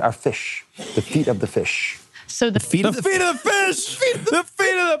our fish, the feet of the fish. So the feet of the fish. The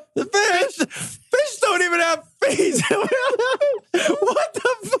feet of the fish. Fish don't even have feet. What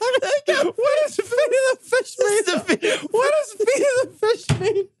the fuck? What does feet of the fish mean? What does feet of the fish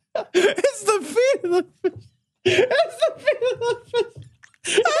mean? It's the feet of the fish. It's the feet of the fish.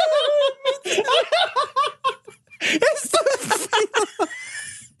 It's the feet of the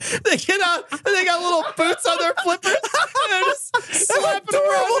They get out and they got little boots on their flippers. And they're just slapping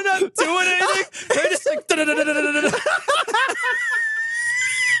around and not doing anything. They're just like, da-da-da-da-da-da-da.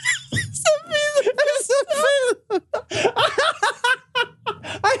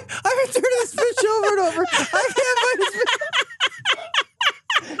 I've been turning this fish over and over. I can't find this fish.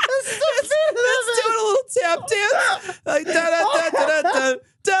 It's doing a little tap dance. Like,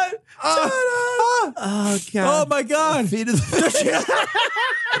 da-da-da-da-da-da. Oh, God. Oh, my God. Feet of the fish.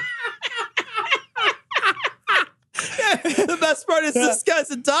 The best part is this guy's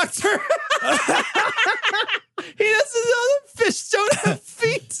a doctor. He doesn't know the fish don't have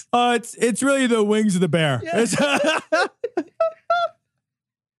feet. It's really the wings of the bear. Yeah.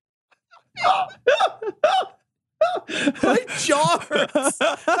 My jaw hurts.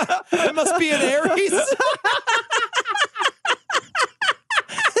 I must be an Aries.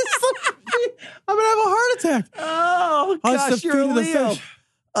 I'm gonna have a heart attack. Oh, gosh, it's the you're a feet of the Leo. fish.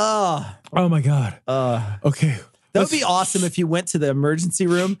 Oh my God. Okay. That would be awesome if you went to the emergency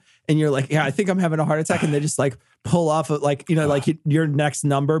room and you're like, yeah, I think I'm having a heart attack. And they just like pull off of like, you know, like your next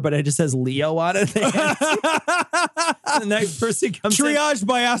number, but it just says Leo on it. The next person comes in. Triaged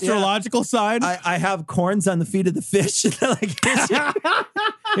by astrological sign. I have corns on the feet of the fish. And they're like,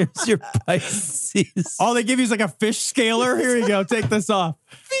 here's your Pisces. All they give you is like a fish scaler. Here you go. Take this off.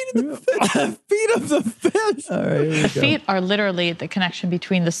 Feet of the fish. Feet of the fish. All right, here we go. feet are literally the connection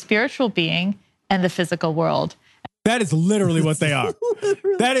between the spiritual being and the physical world. That is literally what they are.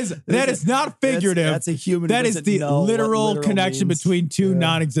 That is not figurative. That's a human. That is the literal connection means. between two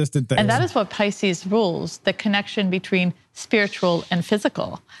non-existent things. And that is what Pisces rules, the connection between spiritual and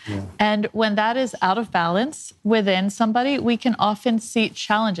physical. Yeah. And when that is out of balance within somebody, we can often see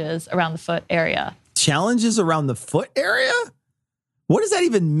challenges around the foot area. Challenges around the foot area? What does that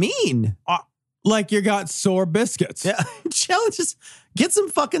even mean? Like you got sore biscuits. Yeah, challenges. Get some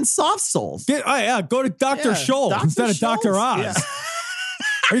fucking soft soles. Go to Dr. Scholl instead of Dr. Oz. Yeah.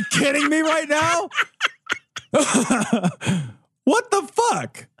 Are you kidding me right now? What the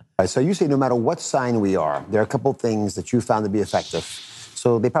fuck? So you say no matter what sign we are, there are a couple of things that you found to be effective.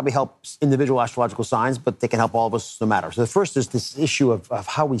 So they probably help individual astrological signs, but they can help all of us no matter. So the first is this issue of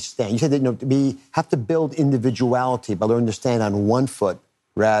how we stand. You said that we have to build individuality by learning to stand on one foot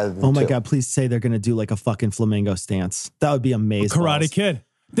rather than Oh my two. God, please say they're going to do like a fucking flamingo stance. That would be amazing. Karate Kid.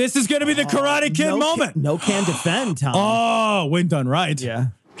 This is going to be the Karate Kid moment. No can defend, Tom. Oh, when done right. Yeah.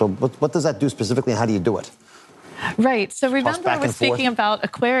 So what does that do specifically, and how do you do it? Right. So remember back we're and forth. speaking about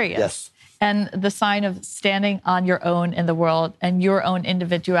Aquarius. Yes. And the sign of standing on your own in the world and your own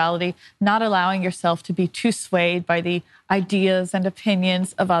individuality, not allowing yourself to be too swayed by the ideas and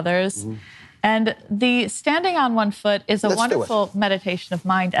opinions of others. Mm-hmm. And the standing on one foot is a wonderful meditation of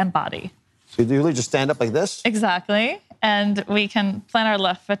mind and body. So you really just stand up like this? Exactly. And we can plant our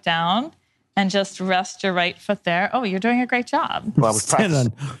left foot down and just rest your right foot there. Oh, you're doing a great job. Well, I was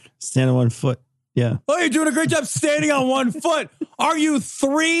practicing. Stand on one foot. Yeah. Oh, you're doing a great job standing on one foot. Are you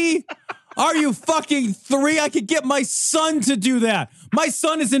 3? Are you fucking 3? I could get my son to do that. My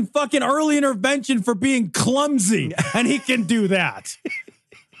son is in fucking early intervention for being clumsy, and he can do that.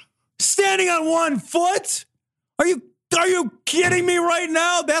 Standing on one foot? Are you kidding me right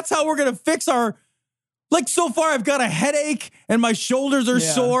now? That's how we're going to fix our... Like, so far, I've got a headache, and my shoulders are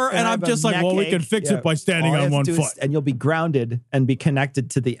sore, and I'm just like, well, we can fix it by standing on one foot. And you'll be grounded and be connected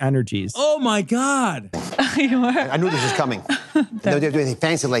to the energies. Oh, my God. You are. I knew this was coming. They're doing anything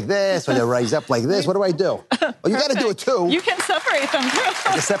fancy like this, or they rise up like this. What do I do? Well, you got to do it, too. You can separate them, too.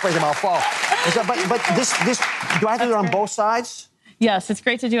 I can separate them, I'll fall. But this, do I have to do it on both sides? Yes, it's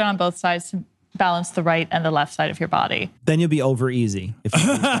great to do it on both sides to balance the right and the left side of your body. Then you'll be over easy. If you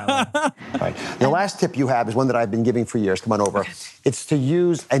do it that way. Right. The last tip you have is one that I've been giving for years. Come on over. It's to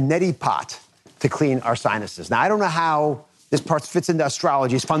use a neti pot to clean our sinuses. Now, I don't know how this part fits into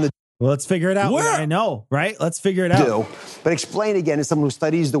astrology. It's fun to Well, let's figure it out. Where? I know, right? Let's figure it out. do. But explain again, as someone who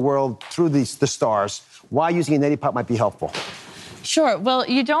studies the world through the stars, why using a neti pot might be helpful. Sure. Well,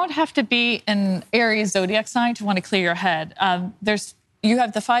 you don't have to be an Aries zodiac sign to want to clear your head. You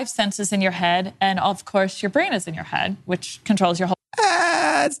have the 5 senses in your head, and of course, your brain is in your head, which controls your whole.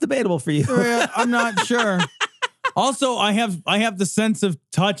 It's debatable for you. I'm not sure. Also, I have the sense of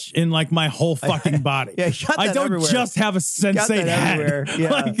touch in like my whole fucking body. Yeah, you got I that don't everywhere. just have a Got that sensate head. everywhere.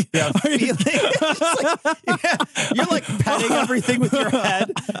 Yeah. Like, Yeah. are you- You're like petting everything with your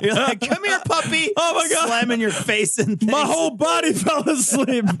head. You're like, come here, puppy. Oh my God. Slamming your face in things. my whole body fell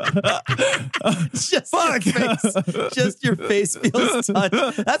asleep. Just your face. Just your face feels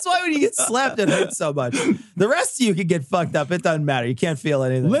touched. That's why when you get slapped, it hurts so much. The rest of you can get fucked up. It doesn't matter. You can't feel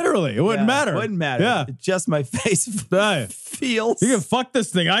anything. Literally, it wouldn't matter. It wouldn't matter. Yeah. Just my face Right. feels. You can fuck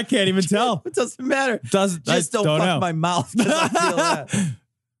this thing. I can't even tell. It doesn't matter. Doesn't- I Just don't don't fuck know. my mouth because I feel that.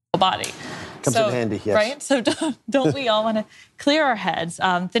 body. Comes in handy, yes. Right? So don't we all want to clear our heads?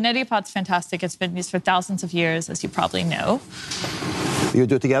 The neti pot's fantastic. It's been used for thousands of years, as you probably know. You gonna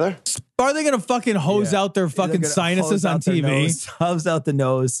do it together? Are they going to fucking hose out their fucking They're gonna sinuses hose on out their TV? nose, hose out the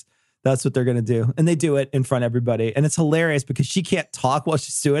nose. That's what they're going to do. And they do it in front of everybody. And it's hilarious because she can't talk while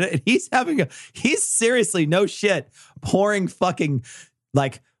she's doing it. And he's seriously, no shit, pouring fucking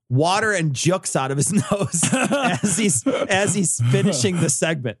like water and jukes out of his nose as he's finishing the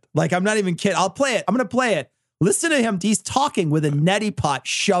segment. Like, I'm not even kidding. I'll play it. I'm going to play it. Listen to him. He's talking with a neti pot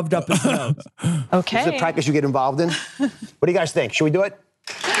shoved up his nose. Okay. Is it practice you get involved in? What do you guys think? Should we do it?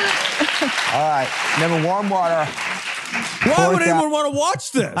 All right. Remember, warm water. Why would anyone want to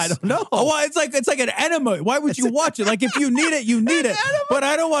watch this? I don't know. Oh, why? It's like an enema. Why would you watch it? Like if you need it, you need it. But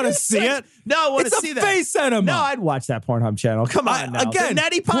I don't want to see it. No, I want to It's see a that. face enema. No, I'd watch that Pornhub channel. Come on now. Again, the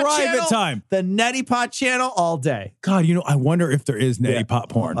Neti Pot private channel, time. The Neti Pot channel all day. God, I wonder if there is neti pot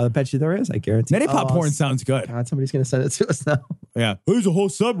porn. I bet you there is. I guarantee. Neti pot Oh, porn sounds good. God, somebody's going to send it to us now. Yeah. There's a whole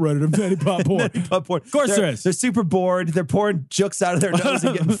subreddit of neti pot porn. Neti Pot porn. Of course They're, there is. They're super bored. They're pouring jukes out of their nose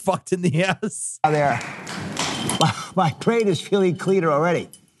and getting fucked in the ass. There. My brain is feeling cleaner already.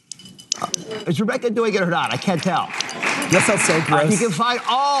 Is Rebecca doing it or not? I can't tell. That sounds so gross. You can find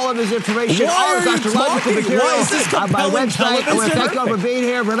all of his information, Why all of are you Dr. Logical talking? material Why is this on my compelling website. I want to television? thank you all for being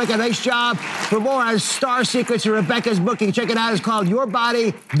here. Rebecca, nice job. For more on Star Secrets and Rebecca's book, you can check it out. It's called Your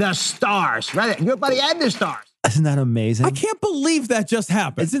Body, the Stars. Right? Your Body and the Stars. Isn't that amazing? I can't believe that just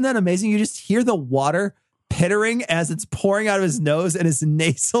happened. Isn't that amazing? You just hear the water pittering as it's pouring out of his nose and his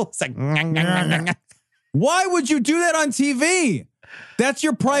nasal. It's like, Why would you do that on TV? That's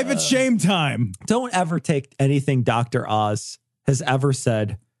your private shame time. don't ever take anything Dr. Oz has ever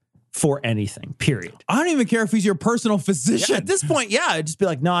said for anything, period. I don't even care if he's your personal physician. At this point, yeah, I'd just be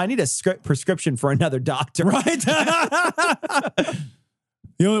like, no, I need a prescription for another doctor. Right?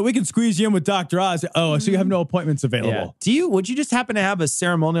 We can squeeze you in with Dr. Oz. Oh, so you have no appointments available. Yeah. Would you just happen to have a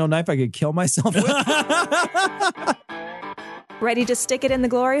ceremonial knife I could kill myself with? Ready to stick it in the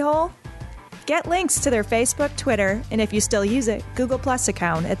glory hole? Get links to their Facebook, Twitter, and if you still use it, Google Plus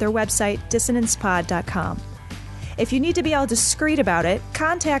account at their website, dissonancepod.com. If you need to be all discreet about it,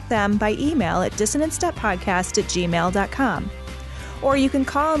 contact them by email at dissonance.podcast@gmail.com. Or you can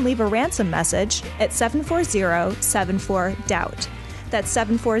call and leave a ransom message at 740-74-DOUBT. That's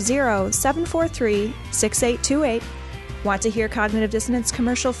 740-743-6828. Want to hear Cognitive Dissonance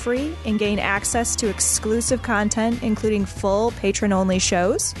commercial free and gain access to exclusive content, including full patron-only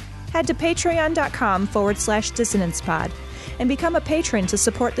shows? Head to patreon.com/dissonancepod and become a patron to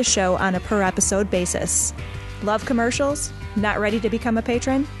support the show on a per-episode basis. Love commercials? Not ready to become a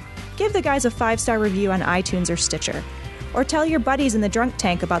patron? Give the guys a 5-star review on iTunes or Stitcher. Or tell your buddies in the drunk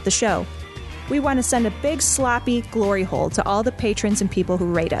tank about the show. We want to send a big sloppy glory hole to all the patrons and people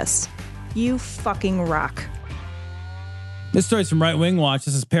who rate us. You fucking rock. This story's from Right Wing Watch.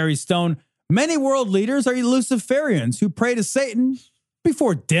 This is Perry Stone. Many world leaders are Luciferians who pray to Satan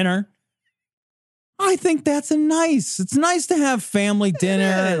before dinner. I think that's it's nice to have family dinner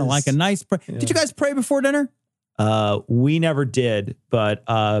and like a nice pray. Yeah. Did you guys pray before dinner? We never did, but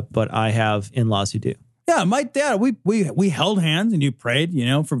I have in-laws who do. Yeah, my dad, we held hands and you prayed,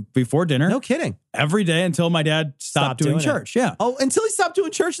 for before dinner. No kidding. Every day until my dad stopped doing church. Yeah. Oh, until he stopped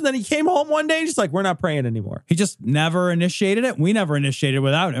doing church and then he came home one day and just like, we're not praying anymore. He just never initiated it. We never initiated it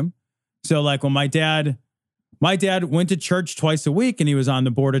without him. So like when my dad went to church twice a week and he was on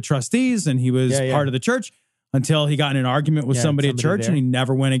the board of trustees and he was part of the church until he got in an argument with somebody at church and he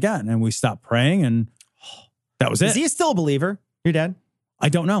never went again. And we stopped praying and that was it. Is he still a believer, your dad? I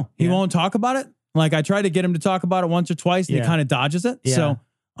don't know. He won't talk about it. Like I tried to get him to talk about it once or twice and he kind of dodges it. Yeah. So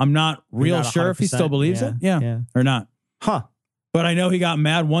I'm not real sure if he still believes it. Yeah. Or not. Huh. But I know he got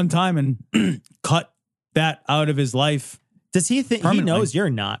mad one time and cut that out of his life. Does he think he knows you're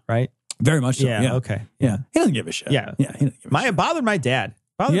not, right? Very much so. Yeah. Okay. Yeah. He doesn't give a shit. Yeah. Yeah. It bothered my dad.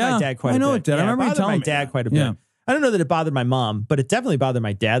 Bothered my dad quite a bit. I know it did. I remember you telling me my dad that. quite a bit. Yeah. I don't know that it bothered my mom, but it definitely bothered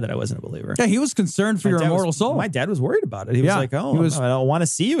my dad that I wasn't a believer. Yeah, he was concerned for your immortal soul. My dad was worried about it. He was like, "Oh, I don't want to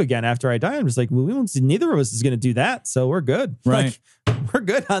see you again after I die." I'm just like, well, neither of us is going to do that, so we're good. Right. Like, we're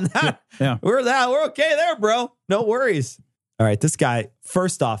good on that. Yeah. We're okay there, bro. No worries. All right, this guy,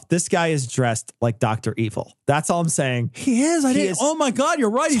 first off, this guy is dressed like Dr. Evil. That's all I'm saying. He is. Oh my God, you're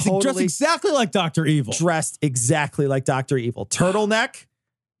right. He's dressed exactly like Dr. Evil. Dressed exactly like Dr. Evil. Turtleneck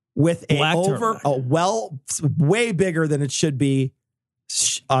with way bigger than it should be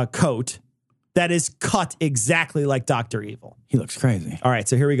coat that is cut exactly like Dr. Evil. He looks crazy. All right,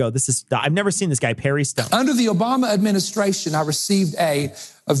 so here we go. I've never seen this guy, Perry Stone. Under the Obama administration, I received a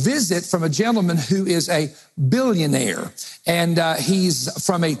visit from a gentleman who is a billionaire. And he's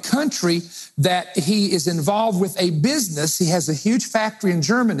from a country that he is involved with a business. He has a huge factory in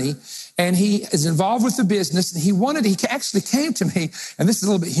Germany, and he is involved with the business. And he actually came to me, and this is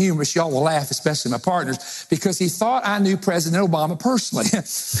a little bit humorous. Y'all will laugh, especially my partners, because he thought I knew President Obama personally.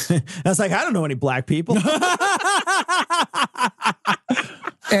 I was like, I don't know any black people.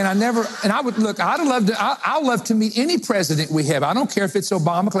 And I'd love to meet any president we have. I don't care if it's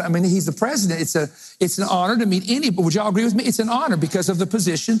Obama. I mean, he's the president. It's an honor to meet any, but would y'all agree with me? It's an honor because of the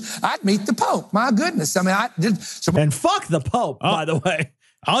position. I'd meet the Pope. My goodness. I mean, and fuck the Pope, by the way.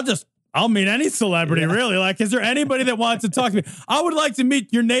 I'll meet any celebrity, really. Like, is there anybody that wants to talk to me? I would like to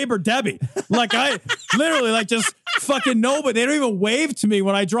meet your neighbor, Debbie. Like, I literally, like, just fucking nobody. They don't even wave to me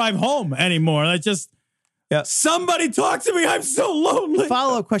when I drive home anymore. Like, just... Yeah. Somebody talk to me. I'm so lonely.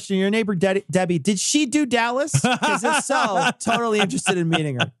 Follow-up question. Your neighbor, Debbie, did she do Dallas? Because if so, totally interested in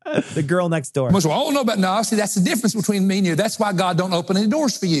meeting her. The girl next door. Well, I don't know about no. See, that's the difference between me and you. That's why God don't open any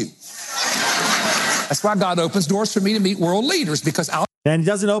doors for you. That's why God opens doors for me to meet world leaders, because and he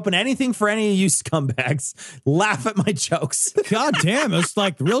doesn't open anything for any of you scumbags. Laugh at my jokes. God damn, it's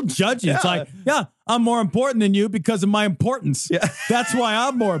like real judgy. Yeah. It's like, yeah, I'm more important than you because of my importance. Yeah. That's why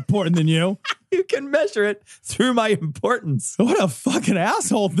I'm more important than you. You can measure it through my importance. What a fucking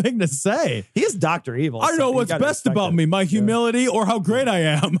asshole thing to say. He is Dr. Evil. I don't know what's best about me, my humility or how great I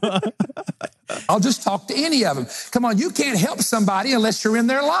am. I'll just talk to any of them. Come on, you can't help somebody unless you're in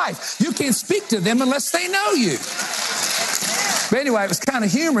their life. You can't speak to them unless they know you. But anyway, it was kind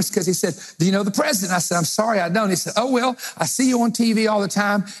of humorous because he said, do you know the president? I said, I'm sorry, I don't. He said, oh, well, I see you on TV all the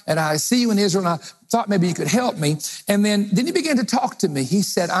time, and I see you in Israel, and I thought maybe you could help me. And then he began to talk to me. He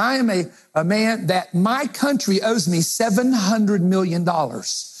said, I am a man that my country owes me $700 million.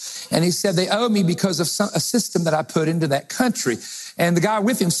 And he said, they owe me because of a system that I put into that country. And the guy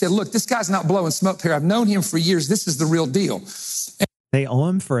with him said, look, this guy's not blowing smoke here. I've known him for years. This is the real deal. They owe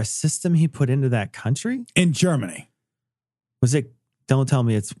him for a system he put into that country? In Germany. Was it? Don't tell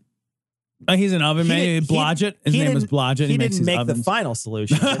me it's. He's an oven man. Blodgett. His name was Blodgett. He didn't make the final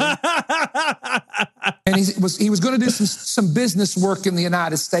solution. And he was going to do some business work in the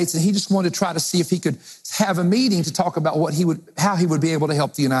United States, and he just wanted to try to see if he could have a meeting to talk about how he would be able to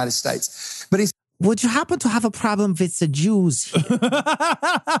help the United States. But would you happen to have a problem with the Jews here?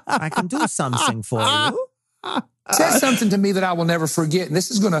 I can do something for you. Said something to me that I will never forget, and this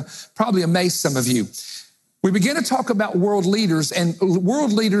is going to probably amaze some of you. We began to talk about world leaders and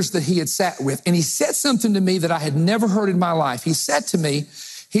world leaders that he had sat with. And he said something to me that I had never heard in my life. He said to me,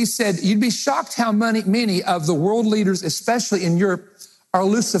 you'd be shocked how many of the world leaders, especially in Europe, are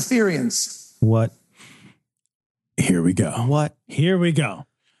Luciferians. What? Here we go. What? Here we go.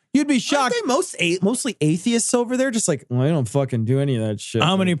 You'd be shocked. Aren't they mostly atheists over there? Just like, well, I don't fucking do any of that shit.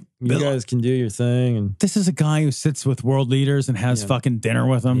 How many? You guys can do your thing. And this is a guy who sits with world leaders and has fucking dinner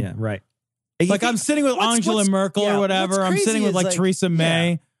with them. Yeah, right. Like, I'm sitting with Angela Merkel or whatever. I'm sitting with like Theresa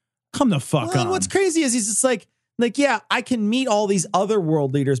May. Come the fuck on. What's crazy is he's just like, yeah, I can meet all these other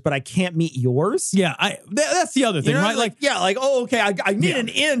world leaders, but I can't meet yours. Yeah, that's the other thing, right? Like, oh, okay, I need an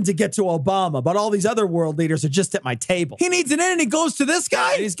in to get to Obama, but all these other world leaders are just at my table. He needs an in, and he goes to this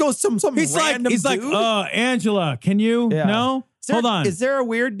guy. He goes some random dude. He's like, Angela, can you? Yeah. No? Hold on. Is there a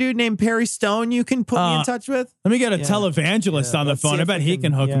weird dude named Perry Stone you can put me in touch with? Let me get a televangelist on the phone. I bet he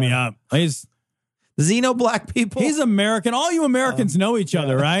can hook me up. Xeno black people. He's American. All you Americans know each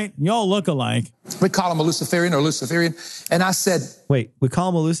other, right? You all look alike. We call him a Luciferian or Luciferian. And I said... Wait, we call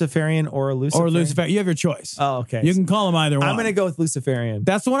him a Luciferian or a Luciferian? Or a Luciferian. You have your choice. Oh, okay. You can call him either one. I'm going to go with Luciferian.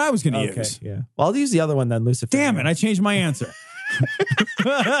 That's the one I was going to use. Yeah. Well, I'll use the other one then, Luciferian. Damn it, I changed my answer.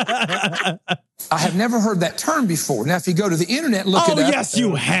 I have never heard that term before. Now, if you go to the internet, look it up. Oh, yes,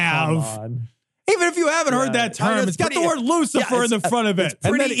 you have. Even if you haven't heard that term, it's got the word Lucifer in the front of it. It's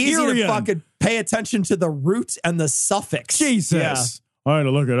pretty easy to fucking pay attention to the root and the suffix. Jesus. Yeah. I had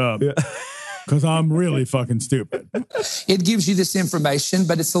to look it up. Yeah. Because I'm really fucking stupid. It gives you this information,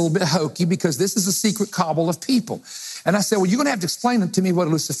 but it's a little bit hokey because this is a secret cabal of people. And I said, well, you're going to have to explain to me what a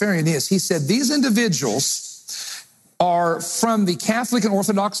Luciferian is. He said, these individuals are from the Catholic and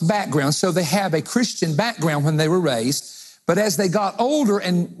Orthodox background, so they have a Christian background when they were raised. But as they got older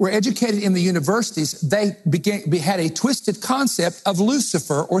and were educated in the universities, they had a twisted concept of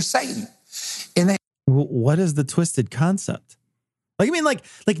Lucifer or Satan. And what is the twisted concept? Like, I mean, like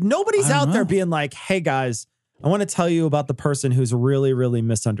nobody's out there being like, hey guys, I want to tell you about the person who's really, really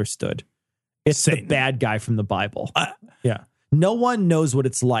misunderstood. It's Satan. The bad guy from the Bible. Yeah. No one knows what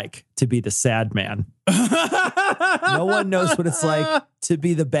it's like to be the sad man. No one knows what it's like to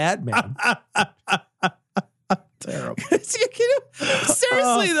be the bad man. Terrible.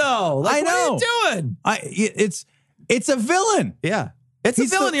 Seriously, though. Like, I know. What are you doing? It's a villain. Yeah. It's a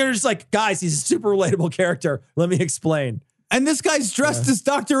villain. You're just like, guys, he's a super relatable character. Let me explain. And this guy's dressed as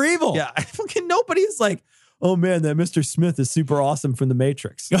Dr. Evil. Yeah. Fucking nobody's like, oh man, that Mr. Smith is super awesome from The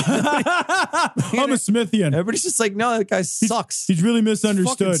Matrix. I'm a Smithian. Everybody's just like, no, that guy sucks. He's really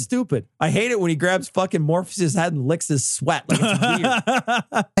misunderstood. Fucking stupid. I hate it when he grabs fucking Morpheus' head and licks his sweat. Like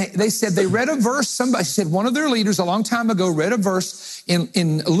it's weird. They said they read a verse. Somebody said one of their leaders a long time ago read a verse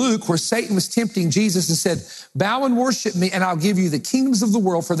in Luke where Satan was tempting Jesus and said, bow and worship me and I'll give you the kingdoms of the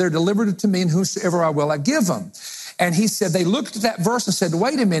world, for they're delivered to me, and whosoever I will, I give them. And he said, they looked at that verse and said,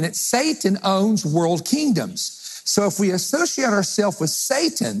 wait a minute, Satan owns world kingdoms. So if we associate ourselves with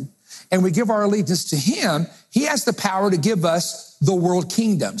Satan and we give our allegiance to him, he has the power to give us the world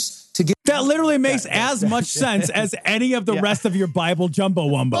kingdoms. That literally makes as much sense as any of the rest of your Bible jumbo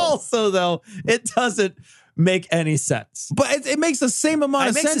wumbo. Also, though, it doesn't make any sense. But it makes the same amount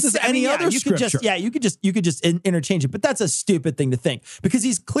of sense as any other scripture. You could just interchange it. But that's a stupid thing to think, because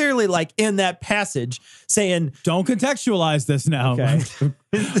he's clearly like in that passage saying, don't contextualize this now.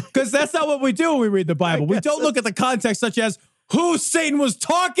 Because that's not what we do when we read the Bible. We don't look at the context such as who Satan was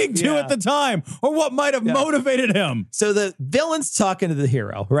talking to at the time or what might have motivated him. So the villain's talking to the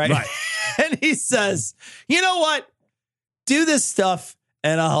hero, right? And he says, you know what? Do this stuff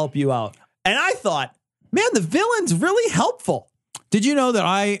and I'll help you out. And I thought, man, the villain's really helpful. Did you know that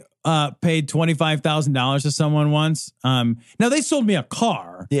I paid $25,000 to someone once? Now, they sold me a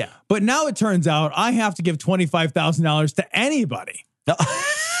car. Yeah. But now it turns out I have to give $25,000 to anybody. Because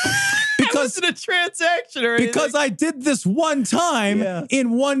it wasn't a transaction or anything. Because I did this one time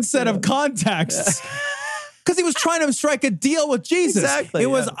in one set of contexts. Because he was trying to strike a deal with Jesus. Exactly. It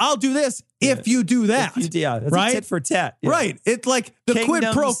was, I'll do this if you do that. That's right? a tit for tat. Yeah. Right. It's like the quid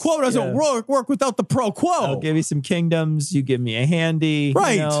pro quo doesn't work without the pro quo. I'll give you some kingdoms. You give me a handy.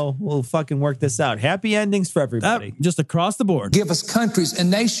 Right. You know, we'll fucking work this out. Happy endings for everybody. Just across the board. Give us countries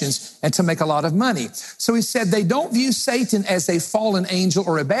and nations and to make a lot of money. So he said they don't view Satan as a fallen angel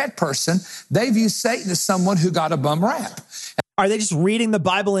or a bad person. They view Satan as someone who got a bum rap. Are they just reading the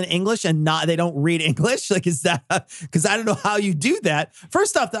Bible in English and they don't read English? Like, is that, because I don't know how you do that.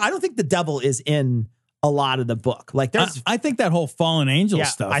 First off, I don't think the devil is in a lot of the book. Like, there's, I think that whole fallen angel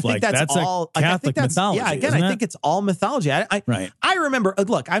stuff, I think that's all Catholic mythology. Yeah, again, I think it's all mythology. I remember,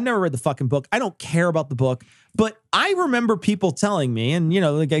 look, I've never read the fucking book. I don't care about the book, but I remember people telling me, and you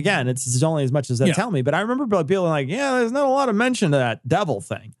know, like, again, it's only as much as they tell me, but I remember people like, yeah, there's not a lot of mention of that devil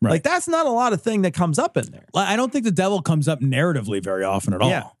thing. Right. Like, that's not a lot of thing that comes up in there. I don't think the devil comes up narratively very often at all.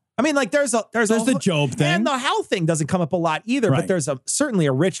 Yeah. I mean, like, there's the Job thing, and the hell thing doesn't come up a lot either. But there's certainly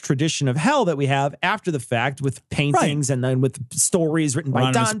a rich tradition of hell that we have after the fact, with paintings and then with stories written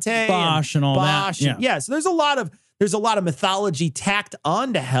by Dante, Bosch and all that. So there's a lot of mythology tacked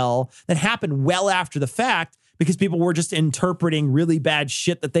onto hell that happened well after the fact, because people were just interpreting really bad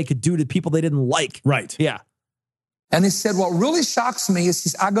shit that they could do to people they didn't like. Right. Yeah. And he said, what really shocks me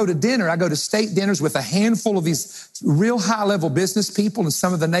is I go to state dinners with a handful of these real high-level business people in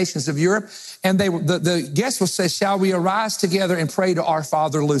some of the nations of Europe, and the guests will say, shall we arise together and pray to our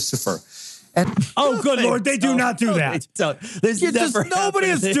father Lucifer? And oh, good Lord, they do not do that. Nobody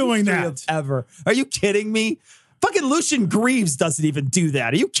is doing that. Ever. Are you kidding me? Fucking Lucian Greaves doesn't even do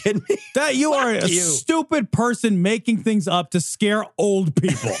that. Are you kidding me? That you are a stupid person making things up to scare old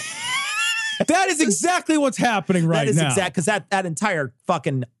people. That is exactly what's happening right now. That is because that entire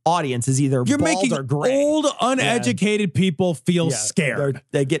fucking audience is either bald or gray. Old, uneducated people feel scared.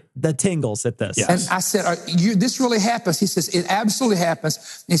 They get the tingles at this. Yes. And I said, this really happens? He says, it absolutely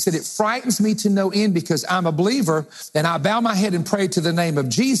happens. And he said, it frightens me to no end because I'm a believer and I bow my head and pray to the name of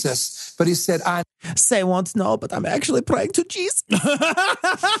Jesus. But he said, I say once no, but I'm actually praying to Jesus.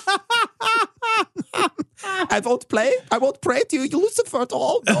 I won't pray to you, Lucifer, at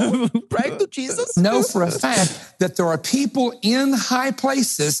all. No, praying to Jesus. Know for a fact that there are people in high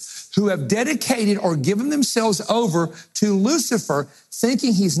places who have dedicated or given themselves over to Lucifer,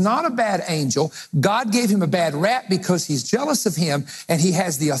 thinking he's not a bad angel. God gave him a bad rap because he's jealous of him, and he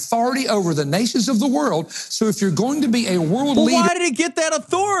has the authority over the nations of the world. So if you're going to be a world leader... Why did he get that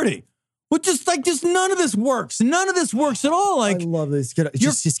authority? Well, just none of this works. None of this works at all. Like, I love this.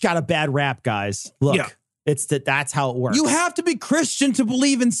 He's got a bad rap, guys. Look, that's how it works. You have to be Christian to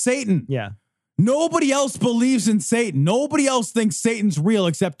believe in Satan. Yeah. Nobody else believes in Satan. Nobody else thinks Satan's real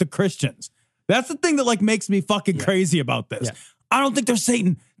except the Christians. That's the thing that like makes me fucking crazy about this. Yeah. I don't think they're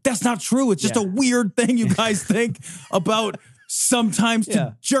Satan. That's not true. It's just a weird thing you guys think about sometimes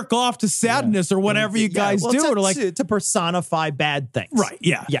to jerk off to sadness or whatever you guys do. Or like to personify bad things. Right.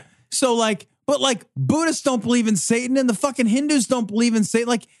 Yeah. Yeah. So like, but like Buddhists don't believe in Satan and the fucking Hindus don't believe in Satan.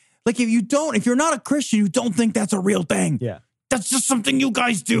 Like if you're not a Christian, you don't think that's a real thing. Yeah. That's just something you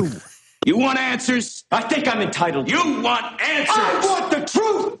guys do. You want answers? I think I'm entitled. You want answers? I want the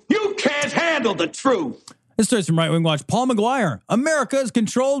truth. You can't handle the truth. This story's from Right Wing Watch. Paul McGuire. America is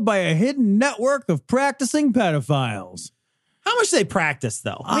controlled by a hidden network of practicing pedophiles. How much do they practice,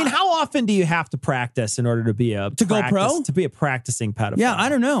 though? I mean, how often do you have to practice in order to be go pro? To be a practicing pedophile? Yeah, I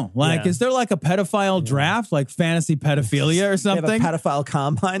don't know. Like, is there like a pedophile draft, like fantasy pedophilia or something? They have a pedophile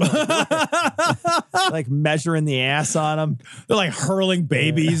combine, like measuring the ass on them. They're like hurling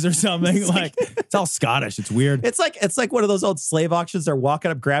babies or something. Like it's all Scottish. It's weird. It's like one of those old slave auctions. They're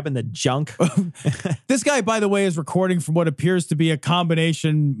walking up, grabbing the junk. This guy, by the way, is recording from what appears to be a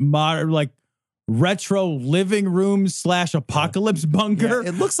combination modern, like retro living room / apocalypse bunker. Yeah,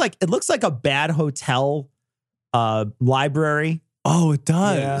 it looks like a bad hotel library. Oh, it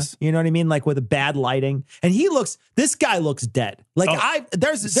does. Yeah. You know what I mean? Like with a bad lighting. And this guy looks dead. Like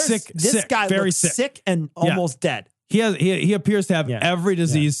this guy very looks sick and almost dead. He appears to have every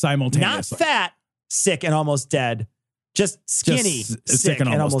disease simultaneously. Not fat, sick and almost dead. Just skinny, sick and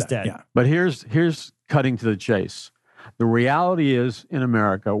almost dead. Yeah. But here's cutting to the chase. The reality is, in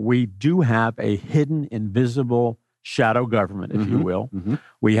America, we do have a hidden, invisible shadow government, if you will. Mm-hmm.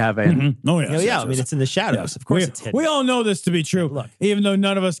 We have a... Mm-hmm. Oh, yes, I mean, it's in the shadows. Yes. Of course it's hidden. We all know this to be true, Look, even though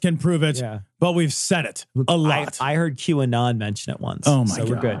none of us can prove it, but we've said it a lot. I heard QAnon mention it once. Oh, my God.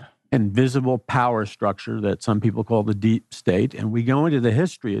 We're good. Invisible power structure that some people call the deep state. And we go into the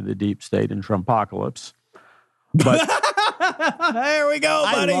history of the deep state in Trumpocalypse. But there we go,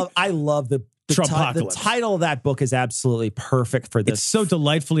 buddy. I love the title of that book is absolutely perfect for this. It's so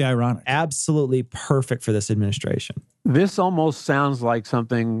delightfully ironic. Absolutely perfect for this administration. This almost sounds like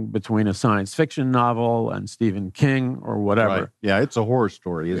something between a science fiction novel and Stephen King or whatever. Right. Yeah, it's a horror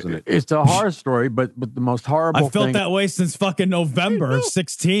story, isn't it? It's a horror story, but the most horrible I felt that way since fucking November of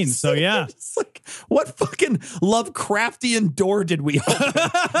 16. So yeah. It's like, what fucking Lovecraftian door did we open?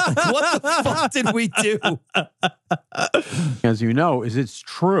 What the fuck did we do? As you know, it's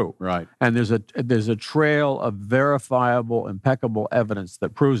true. Right. And there's a trail of verifiable, impeccable evidence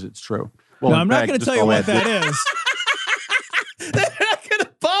that proves it's true. Well, I'm not going to tell you what that is. They're not going to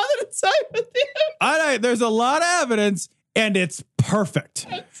bother to tell you. There's a lot of evidence, and it's perfect.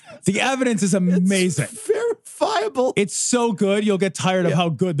 The evidence is amazing. It's verifiable. It's so good, you'll get tired of how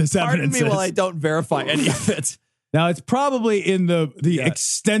good this evidence is. While I don't verify any of it. Now, it's probably in the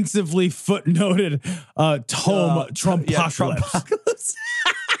extensively footnoted tome Trumpocalypse.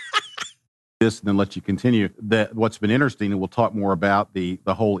 This and then let you continue. What's been interesting, and we'll talk more about the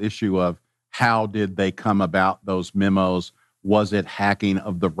whole issue of how did they come about those memos? Was it hacking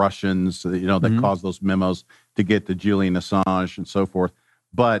of the Russians, that caused those memos to get to Julian Assange and so forth?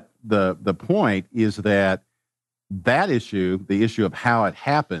 But the point is that issue, the issue of how it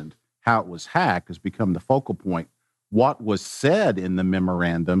happened, how it was hacked, has become the focal point. What was said in the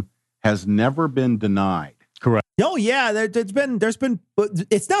memorandum has never been denied. Correct. Oh yeah, there's been,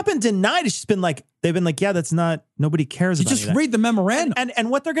 it's not been denied. It's just been like, they've been like, yeah, that's not, nobody cares about it. Just read the memorandum.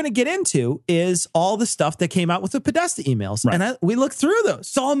 And what they're going to get into is all the stuff that came out with the Podesta emails. Right. And we looked through those.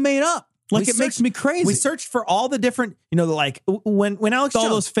 It's all made up. Like, it makes me crazy. We searched for all the different, like when Alex Jones, all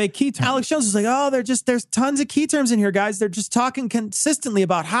those fake key terms. Alex Jones was like, oh, there's tons of key terms in here, guys. They're just talking consistently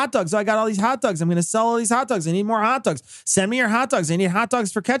about hot dogs. Oh, I got all these hot dogs. I'm going to sell all these hot dogs. I need more hot dogs. Send me your hot dogs. I need hot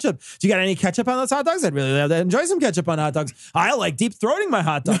dogs for ketchup. Do you got any ketchup on those hot dogs? I'd really enjoy some ketchup on hot dogs. I like deep throating my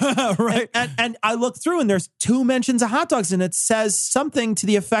hot dogs. Right. And I looked through and there's 2 mentions of hot dogs and it says something to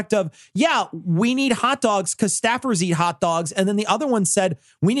the effect of, yeah, we need hot dogs because staffers eat hot dogs. And then the other one said,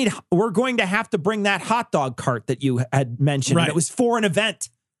 we're going to have to bring that hot dog cart that you had mentioned. Right. It was for an event.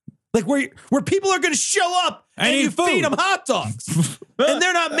 Like where people are going to show up and you feed them hot dogs. And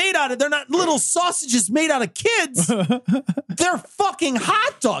they're not made out of, they're not little sausages made out of kids. They're fucking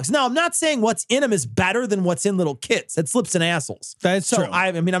hot dogs. Now, I'm not saying what's in them is better than what's in little kids. That's lips and assholes. That's true.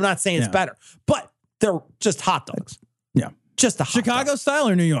 I mean, I'm not saying it's better, but they're just hot dogs. Yeah. Just a hot Chicago dog. style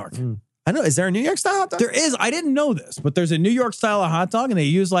or New York? I know. Is there a New York style hot dog? There is. I didn't know this, but there's a New York style of hot dog, and they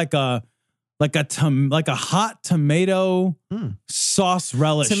use like a hot tomato sauce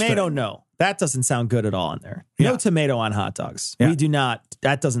relish. Tomato, thing. no. That doesn't sound good at all on there. Yeah. No tomato on hot dogs. Yeah. We do not.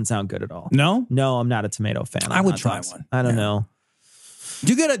 That doesn't sound good at all. No? No, I'm not a tomato fan. I on would hot try dogs. one. I don't know.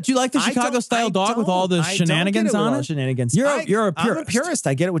 Do you like the Chicago style dog with all the shenanigans on it? Shenanigans. You're a purist. I'm a purist.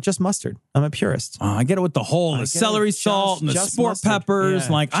 I get it with just mustard. I'm a purist. I get it with the whole the celery salt and the sport peppers.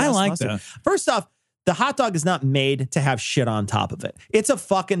 Yeah, I like mustard. that. First off, the hot dog is not made to have shit on top of it. It's a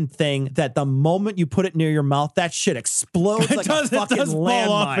fucking thing that the moment you put it near your mouth, that shit explodes like a fucking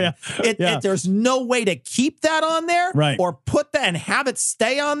landmine. There's no way to keep that on there or put that and have it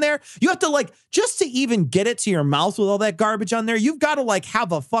stay on there. You have to just to even get it to your mouth with all that garbage on there, you've got to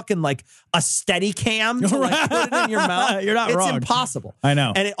have a fucking a steady cam to put it in your mouth. You're not wrong. It's impossible. I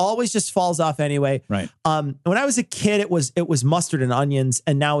know. And it always just falls off anyway. Right. When I was a kid, it was mustard and onions,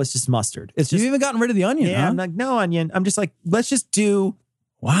 and now it's just mustard. It's just, you've even gotten rid of the onion, yeah, huh? I'm like, no onion. I'm just like, let's just do.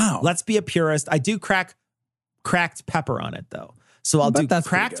 Wow. Let's be a purist. I do cracked pepper on it though. So I'll do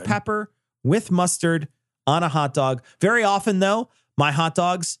cracked pepper with mustard on a hot dog. Very often though, my hot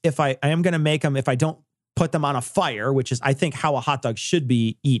dogs, if I am going to make them, if I don't put them on a fire, which is I think how a hot dog should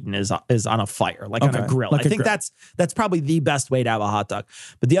be eaten is on a fire, on a grill. I think that's probably the best way to have a hot dog.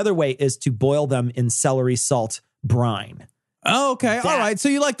 But the other way is to boil them in celery salt brine. Oh, okay. All right. So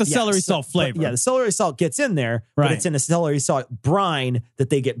you like the celery salt flavor. Yeah, the celery salt gets in there, but it's in a celery salt brine that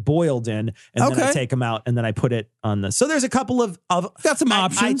they get boiled in. And then I take them out and then I put it on the. So there's a couple of got some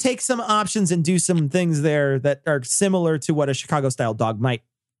options. I take some options and do some things there that are similar to what a Chicago style dog might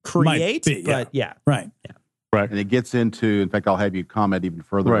create. But yeah. Right. Yeah. Right. And it gets into, in fact, I'll have you comment even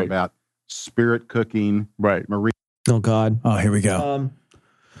further about spirit cooking. Right. Marie. Oh, God. Oh, here we go.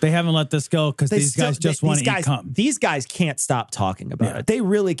 They haven't let this go because these guys just want to eat cum. These guys can't stop talking about it. They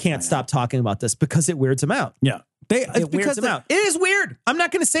really can't stop talking about this because it weirds them out. Yeah. It weirds them out. It is weird. I'm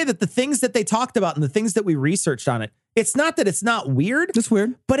not going to say that the things that they talked about and the things that we researched on it, it's not that it's not weird. It's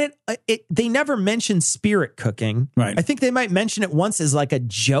weird. But they never mention spirit cooking. Right. I think they might mention it once as like a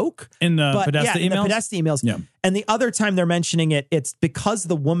joke. In the Podesta emails? In the Podesta emails. Yeah. And the other time they're mentioning it, it's because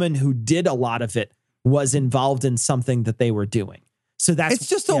the woman who did a lot of it was involved in something that they were doing. So it's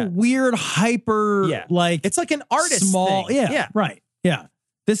just a weird hyper, it's like an artist small thing. Yeah, right. Yeah.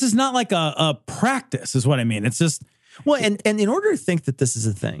 This is not like a practice is what I mean. It's just. Well, and in order to think that this is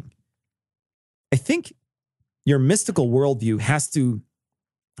a thing, I think your mystical worldview has to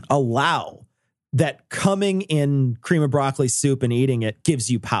allow that coming in cream of broccoli soup and eating it gives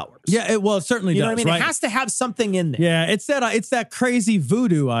you powers. Yeah, it certainly does. You know what I mean? Right? It has to have something in there. Yeah, it's that crazy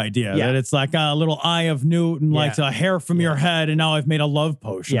voodoo idea that it's like a little eye of Newton, like a hair from your head, and now I've made a love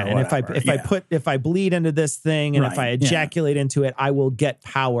potion. Yeah, and if I bleed into this thing and if I ejaculate into it, I will get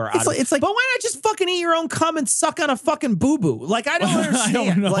power out of it. It's like, but why not just fucking eat your own cum and suck on a fucking boo-boo? Like, I don't understand. I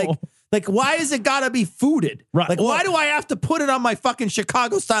don't know. Like, why is it gotta be fooded? Right. Like, why do I have to put it on my fucking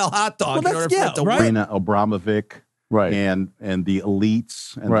Chicago style hot dog? Well, that's Marina Abramovic, and the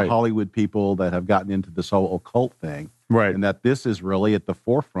elites and the Hollywood people that have gotten into this whole occult thing, and that this is really at the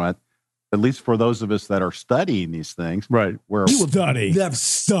forefront, at least for those of us that are studying these things, right? Where you have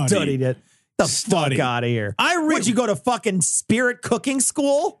studied it. The fuck out of here! Would you go to fucking spirit cooking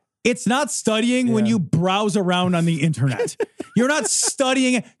school? It's not studying when you browse around on the internet. You're not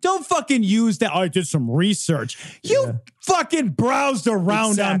studying it. Don't fucking use that. I did some research. You fucking browsed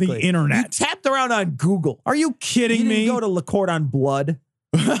around on the internet. You tapped around on Google. Are you kidding me? You didn't go to Le Cordon Blood.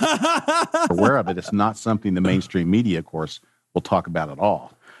 Aware of it. It's not something the mainstream media, of course, will talk about at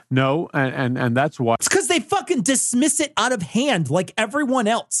all. No, and that's why. It's because they fucking dismiss it out of hand like everyone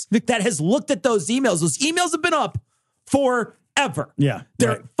else that has looked at those emails. Those emails have been up forever. Yeah.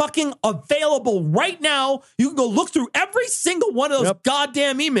 They're fucking available right now. You can go look through every single one of those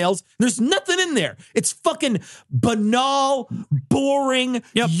goddamn emails. There's nothing in there. It's fucking banal, boring,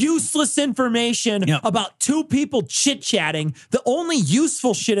 useless information about two people chit-chatting. The only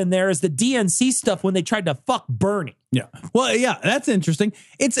useful shit in there is the DNC stuff when they tried to fuck Bernie. Yeah. Well, yeah, that's interesting.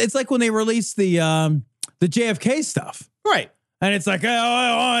 It's like when they released the JFK stuff. Right. And it's like,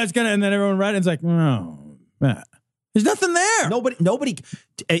 oh, it's gonna, and then everyone read it, it's like, oh, man. There's nothing there. Nobody.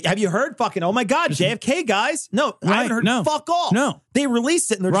 Have you heard fucking, oh my God, JFK, guys? No, I haven't heard fuck all. No. They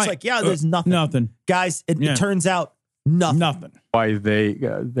released it and they're just like, there's nothing. Nothing. Guys, it turns out Nothing. Why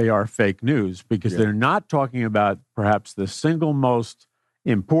they are fake news, because they're not talking about perhaps the single most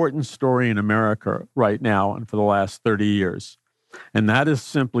important story in America right now and for the last 30 years. And that is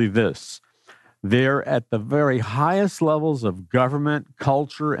simply this. They're at the very highest levels of government,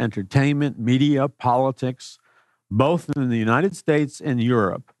 culture, entertainment, media, politics, both in the United States and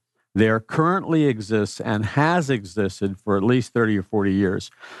Europe. There currently exists and has existed for at least 30 or 40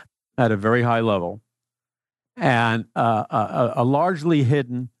 years at a very high level, and a largely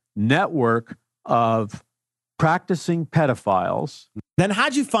hidden network of practicing pedophiles. Then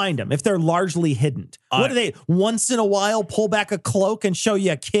how'd you find them if they're largely hidden? What do they once in a while pull back a cloak and show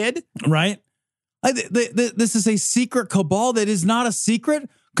you a kid? Right? This is a secret cabal that is not a secret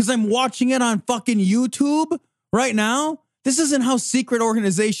because I'm watching it on fucking YouTube right now. This isn't how secret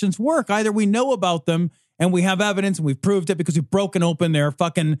organizations work. Either we know about them and we have evidence and we've proved it because we've broken open their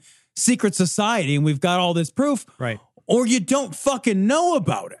fucking secret society and we've got all this proof. Right. Or you don't fucking know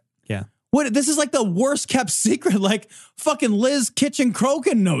about it. Yeah. This is like the worst kept secret. Like fucking Liz Kitchen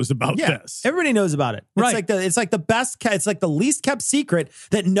Krogan knows about this. Everybody knows about it. Right. It's like the least kept secret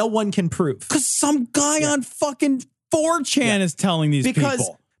that no one can prove. Because some guy on fucking 4chan is telling these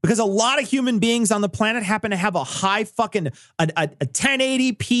people. Because a lot of human beings on the planet happen to have a high fucking a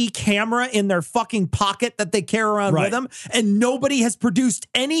 1080p camera in their fucking pocket that they carry around with them, and nobody has produced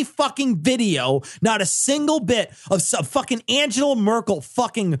any fucking video, not a single bit of fucking Angela Merkel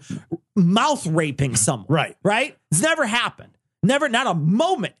fucking mouth raping someone. Right? It's never happened. Never, not a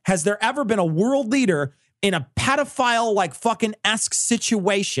moment has there ever been a world leader in a pedophile like fucking esque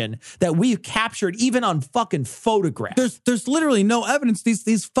situation that we've captured even on fucking photographs. There's literally no evidence.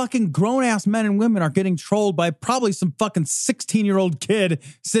 These fucking grown ass men and women are getting trolled by probably some fucking 16-year-old kid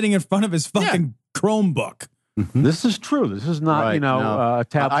sitting in front of his fucking Chromebook. This is true. This is not, a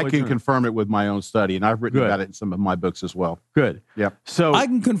tabloid. I can confirm it with my own study, and I've written about it in some of my books as well. Good. Yep. So I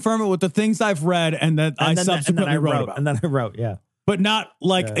can confirm it with the things I've read and that I subsequently wrote about. And then I wrote, but not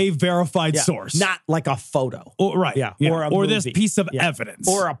like a verified source. Not like a photo. Or this piece of evidence.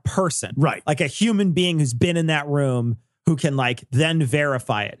 Or a person. Right. Like a human being who's been in that room who can like then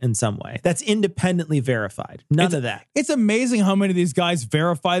verify it in some way. That's independently verified. None of that. It's amazing how many of these guys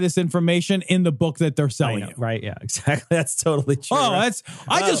verify this information in the book that they're selling you. Right. Yeah, exactly. That's totally true. Oh, I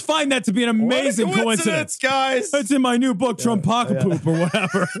just find that to be an amazing coincidence, guys. It's in my new book, Trumpaka Poop or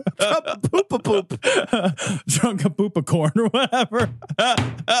whatever. Trumpa Poop. Trunka Poopacorn or whatever.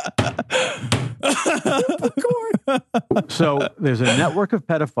 So there's a network of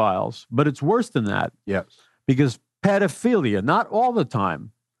pedophiles, but it's worse than that. Yes. Because pedophilia, not all the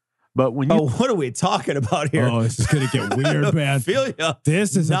time, but when you... Oh, what are we talking about here? Oh, this is going to get weird, man. Pedophilia.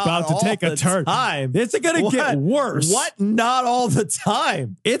 This is about to take a turn. It's going to get worse. What? Not all the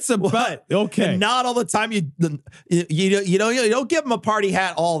time. It's about... Okay. And not all the time. You don't give them a party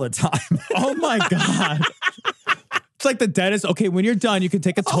hat all the time. Oh, my God. It's like the dentist. Okay, when you're done, you can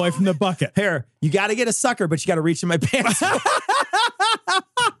take a toy from the bucket. Here, you got to get a sucker, but you got to reach in my pants.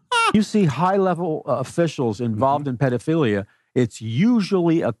 You see high-level officials involved in pedophilia, it's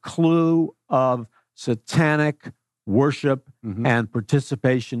usually a clue of satanic worship and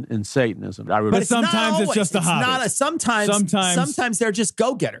participation in Satanism. But sometimes it's just a hobby. Sometimes they're just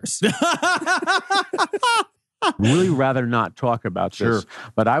go-getters. Really rather not talk about this,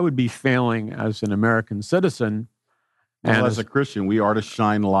 but I would be failing as an American citizen. And as a Christian, we are to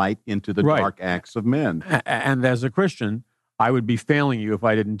shine light into the dark acts of men. And as a Christian, I would be failing you if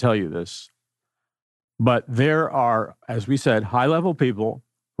I didn't tell you this. But there are, as we said, high-level people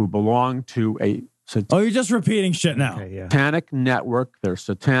who belong to a you're just repeating shit now. Satanic network. They're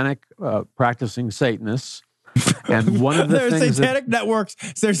satanic practicing Satanists. And one of the things... There's satanic networks.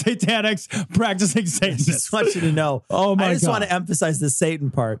 There's satanics practicing Satanists. I just want you to know. Oh, my God. I just want to emphasize the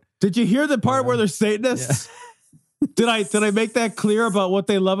Satan part. Did you hear the part where they're Satanists? Yeah. Did I make that clear about what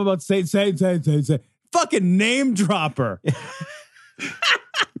they love about Satan? Fucking name dropper.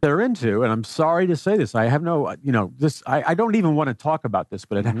 They're into, and I'm sorry to say this, I have no, I don't even want to talk about this,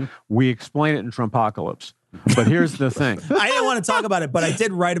 but we explain it in Trumpocalypse. But here's the thing. I didn't want to talk about it, but I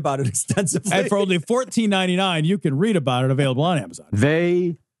did write about it extensively. And for only $14.99, you can read about it, available on Amazon.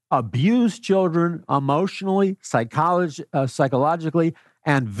 They abuse children emotionally, psychologically,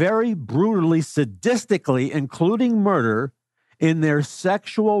 and very brutally, sadistically, including murder, in their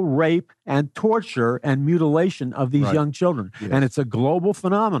sexual rape and torture and mutilation of these young children. Yes. And it's a global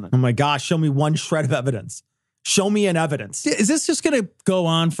phenomenon. Oh my gosh, show me one shred of evidence. Show me an evidence. Is this just going to go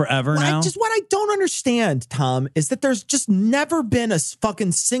on forever now? What I don't understand, Tom, is that there's just never been a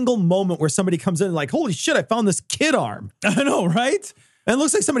fucking single moment where somebody comes in and like, holy shit, I found this kid arm. I know, right? And it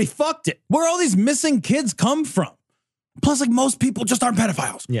looks like somebody fucked it. Where all these missing kids come from? Plus, like, most people just aren't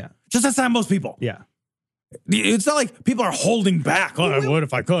pedophiles. Yeah. Just that's not most people. Yeah. It's not like people are holding back. Oh, I would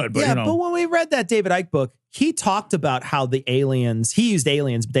if I could, but yeah, you know. But when we read that David Icke book, he talked about how the aliens, he used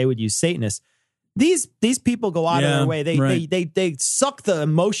aliens, but they would use Satanists. These people go out of their way. They suck the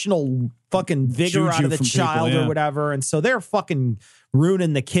emotional fucking vigor out of the child or whatever. And so they're fucking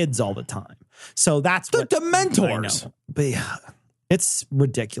ruining the kids all the time. So that's the Dementors. But yeah, it's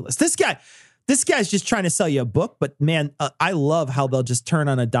ridiculous. This guy's just trying to sell you a book, but man, I love how they'll just turn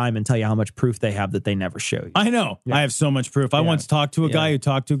on a dime and tell you how much proof they have that they never show you. I know. Yeah. I have so much proof. I once talked to a guy who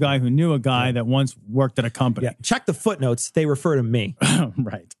talked to a guy who knew a guy that once worked at a company. Yeah. Check the footnotes. They refer to me.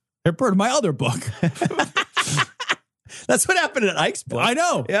 Right. They refer to my other book. That's what happened in Ike's book. I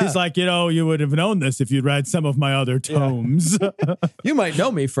know. Yeah. He's like, you would have known this if you'd read some of my other tomes. Yeah. You might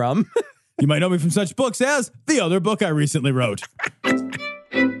know me from. You might know me from such books as the other book I recently wrote.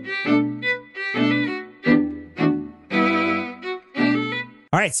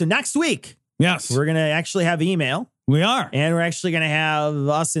 All right, so next week, yes, we're going to actually have email. We are. And we're actually going to have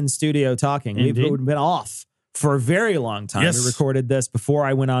us in studio talking. Indeed. We've been off for a very long time. Yes. We recorded this before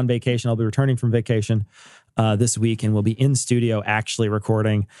I went on vacation. I'll be returning from vacation this week, and we'll be in studio actually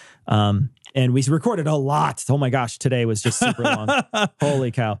recording. And we recorded a lot. Oh my gosh, today was just super long.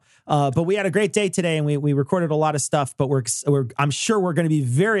 Holy cow. But we had a great day today, and we recorded a lot of stuff, but I'm sure we're going to be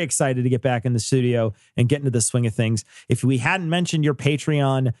very excited to get back in the studio and get into the swing of things. If we hadn't mentioned your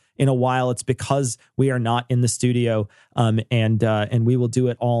Patreon in a while, it's because we are not in the studio. And we will do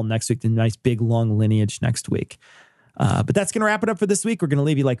it all next week, the nice big long lineage next week. But that's going to wrap it up for this week. We're going to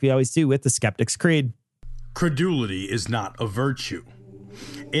leave you like we always do with the Skeptic's Creed. Credulity is not a virtue.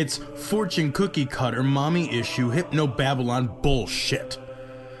 It's fortune cookie cutter, mommy issue, hypno-Babylon bullshit.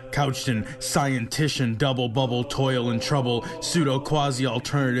 Couched in scientician, double bubble, toil and trouble, pseudo quasi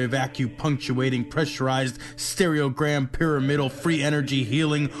alternative, acupunctuating, pressurized, stereogram, pyramidal, free energy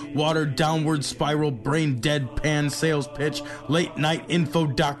healing, watered downward spiral, brain deadpan sales pitch, late night info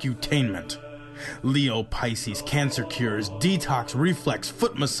docutainment. Leo, Pisces, cancer cures, detox, reflex,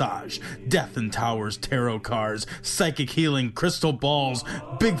 foot massage, death and towers, tarot cards, psychic healing, crystal balls,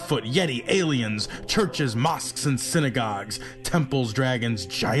 Bigfoot, Yeti, aliens, churches, mosques and synagogues, temples, dragons,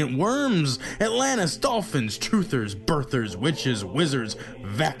 giant worms, Atlantis, dolphins, truthers, birthers, witches, wizards,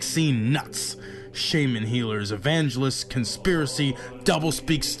 vaccine nuts, shaman healers, evangelists, conspiracy,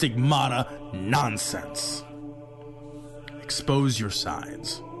 doublespeak, stigmata, nonsense. Expose your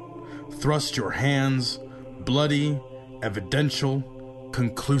sides. Thrust your hands, bloody, evidential,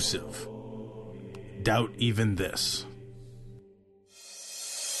 conclusive. Doubt even this.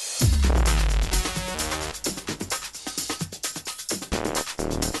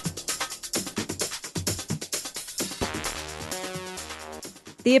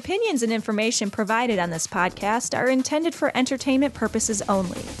 The opinions and information provided on this podcast are intended for entertainment purposes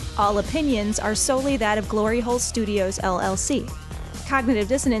only. All opinions are solely that of Glory Hole Studios, LLC. Cognitive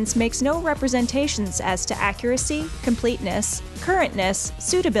Dissonance makes no representations as to accuracy, completeness, currentness,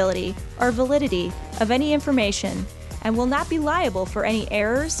 suitability, or validity of any information, and will not be liable for any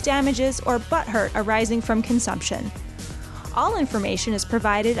errors, damages, or butthurt arising from consumption. All information is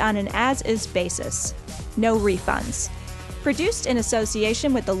provided on an as-is basis. No refunds. Produced in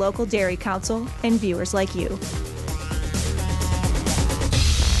association with the local Dairy Council and viewers like you.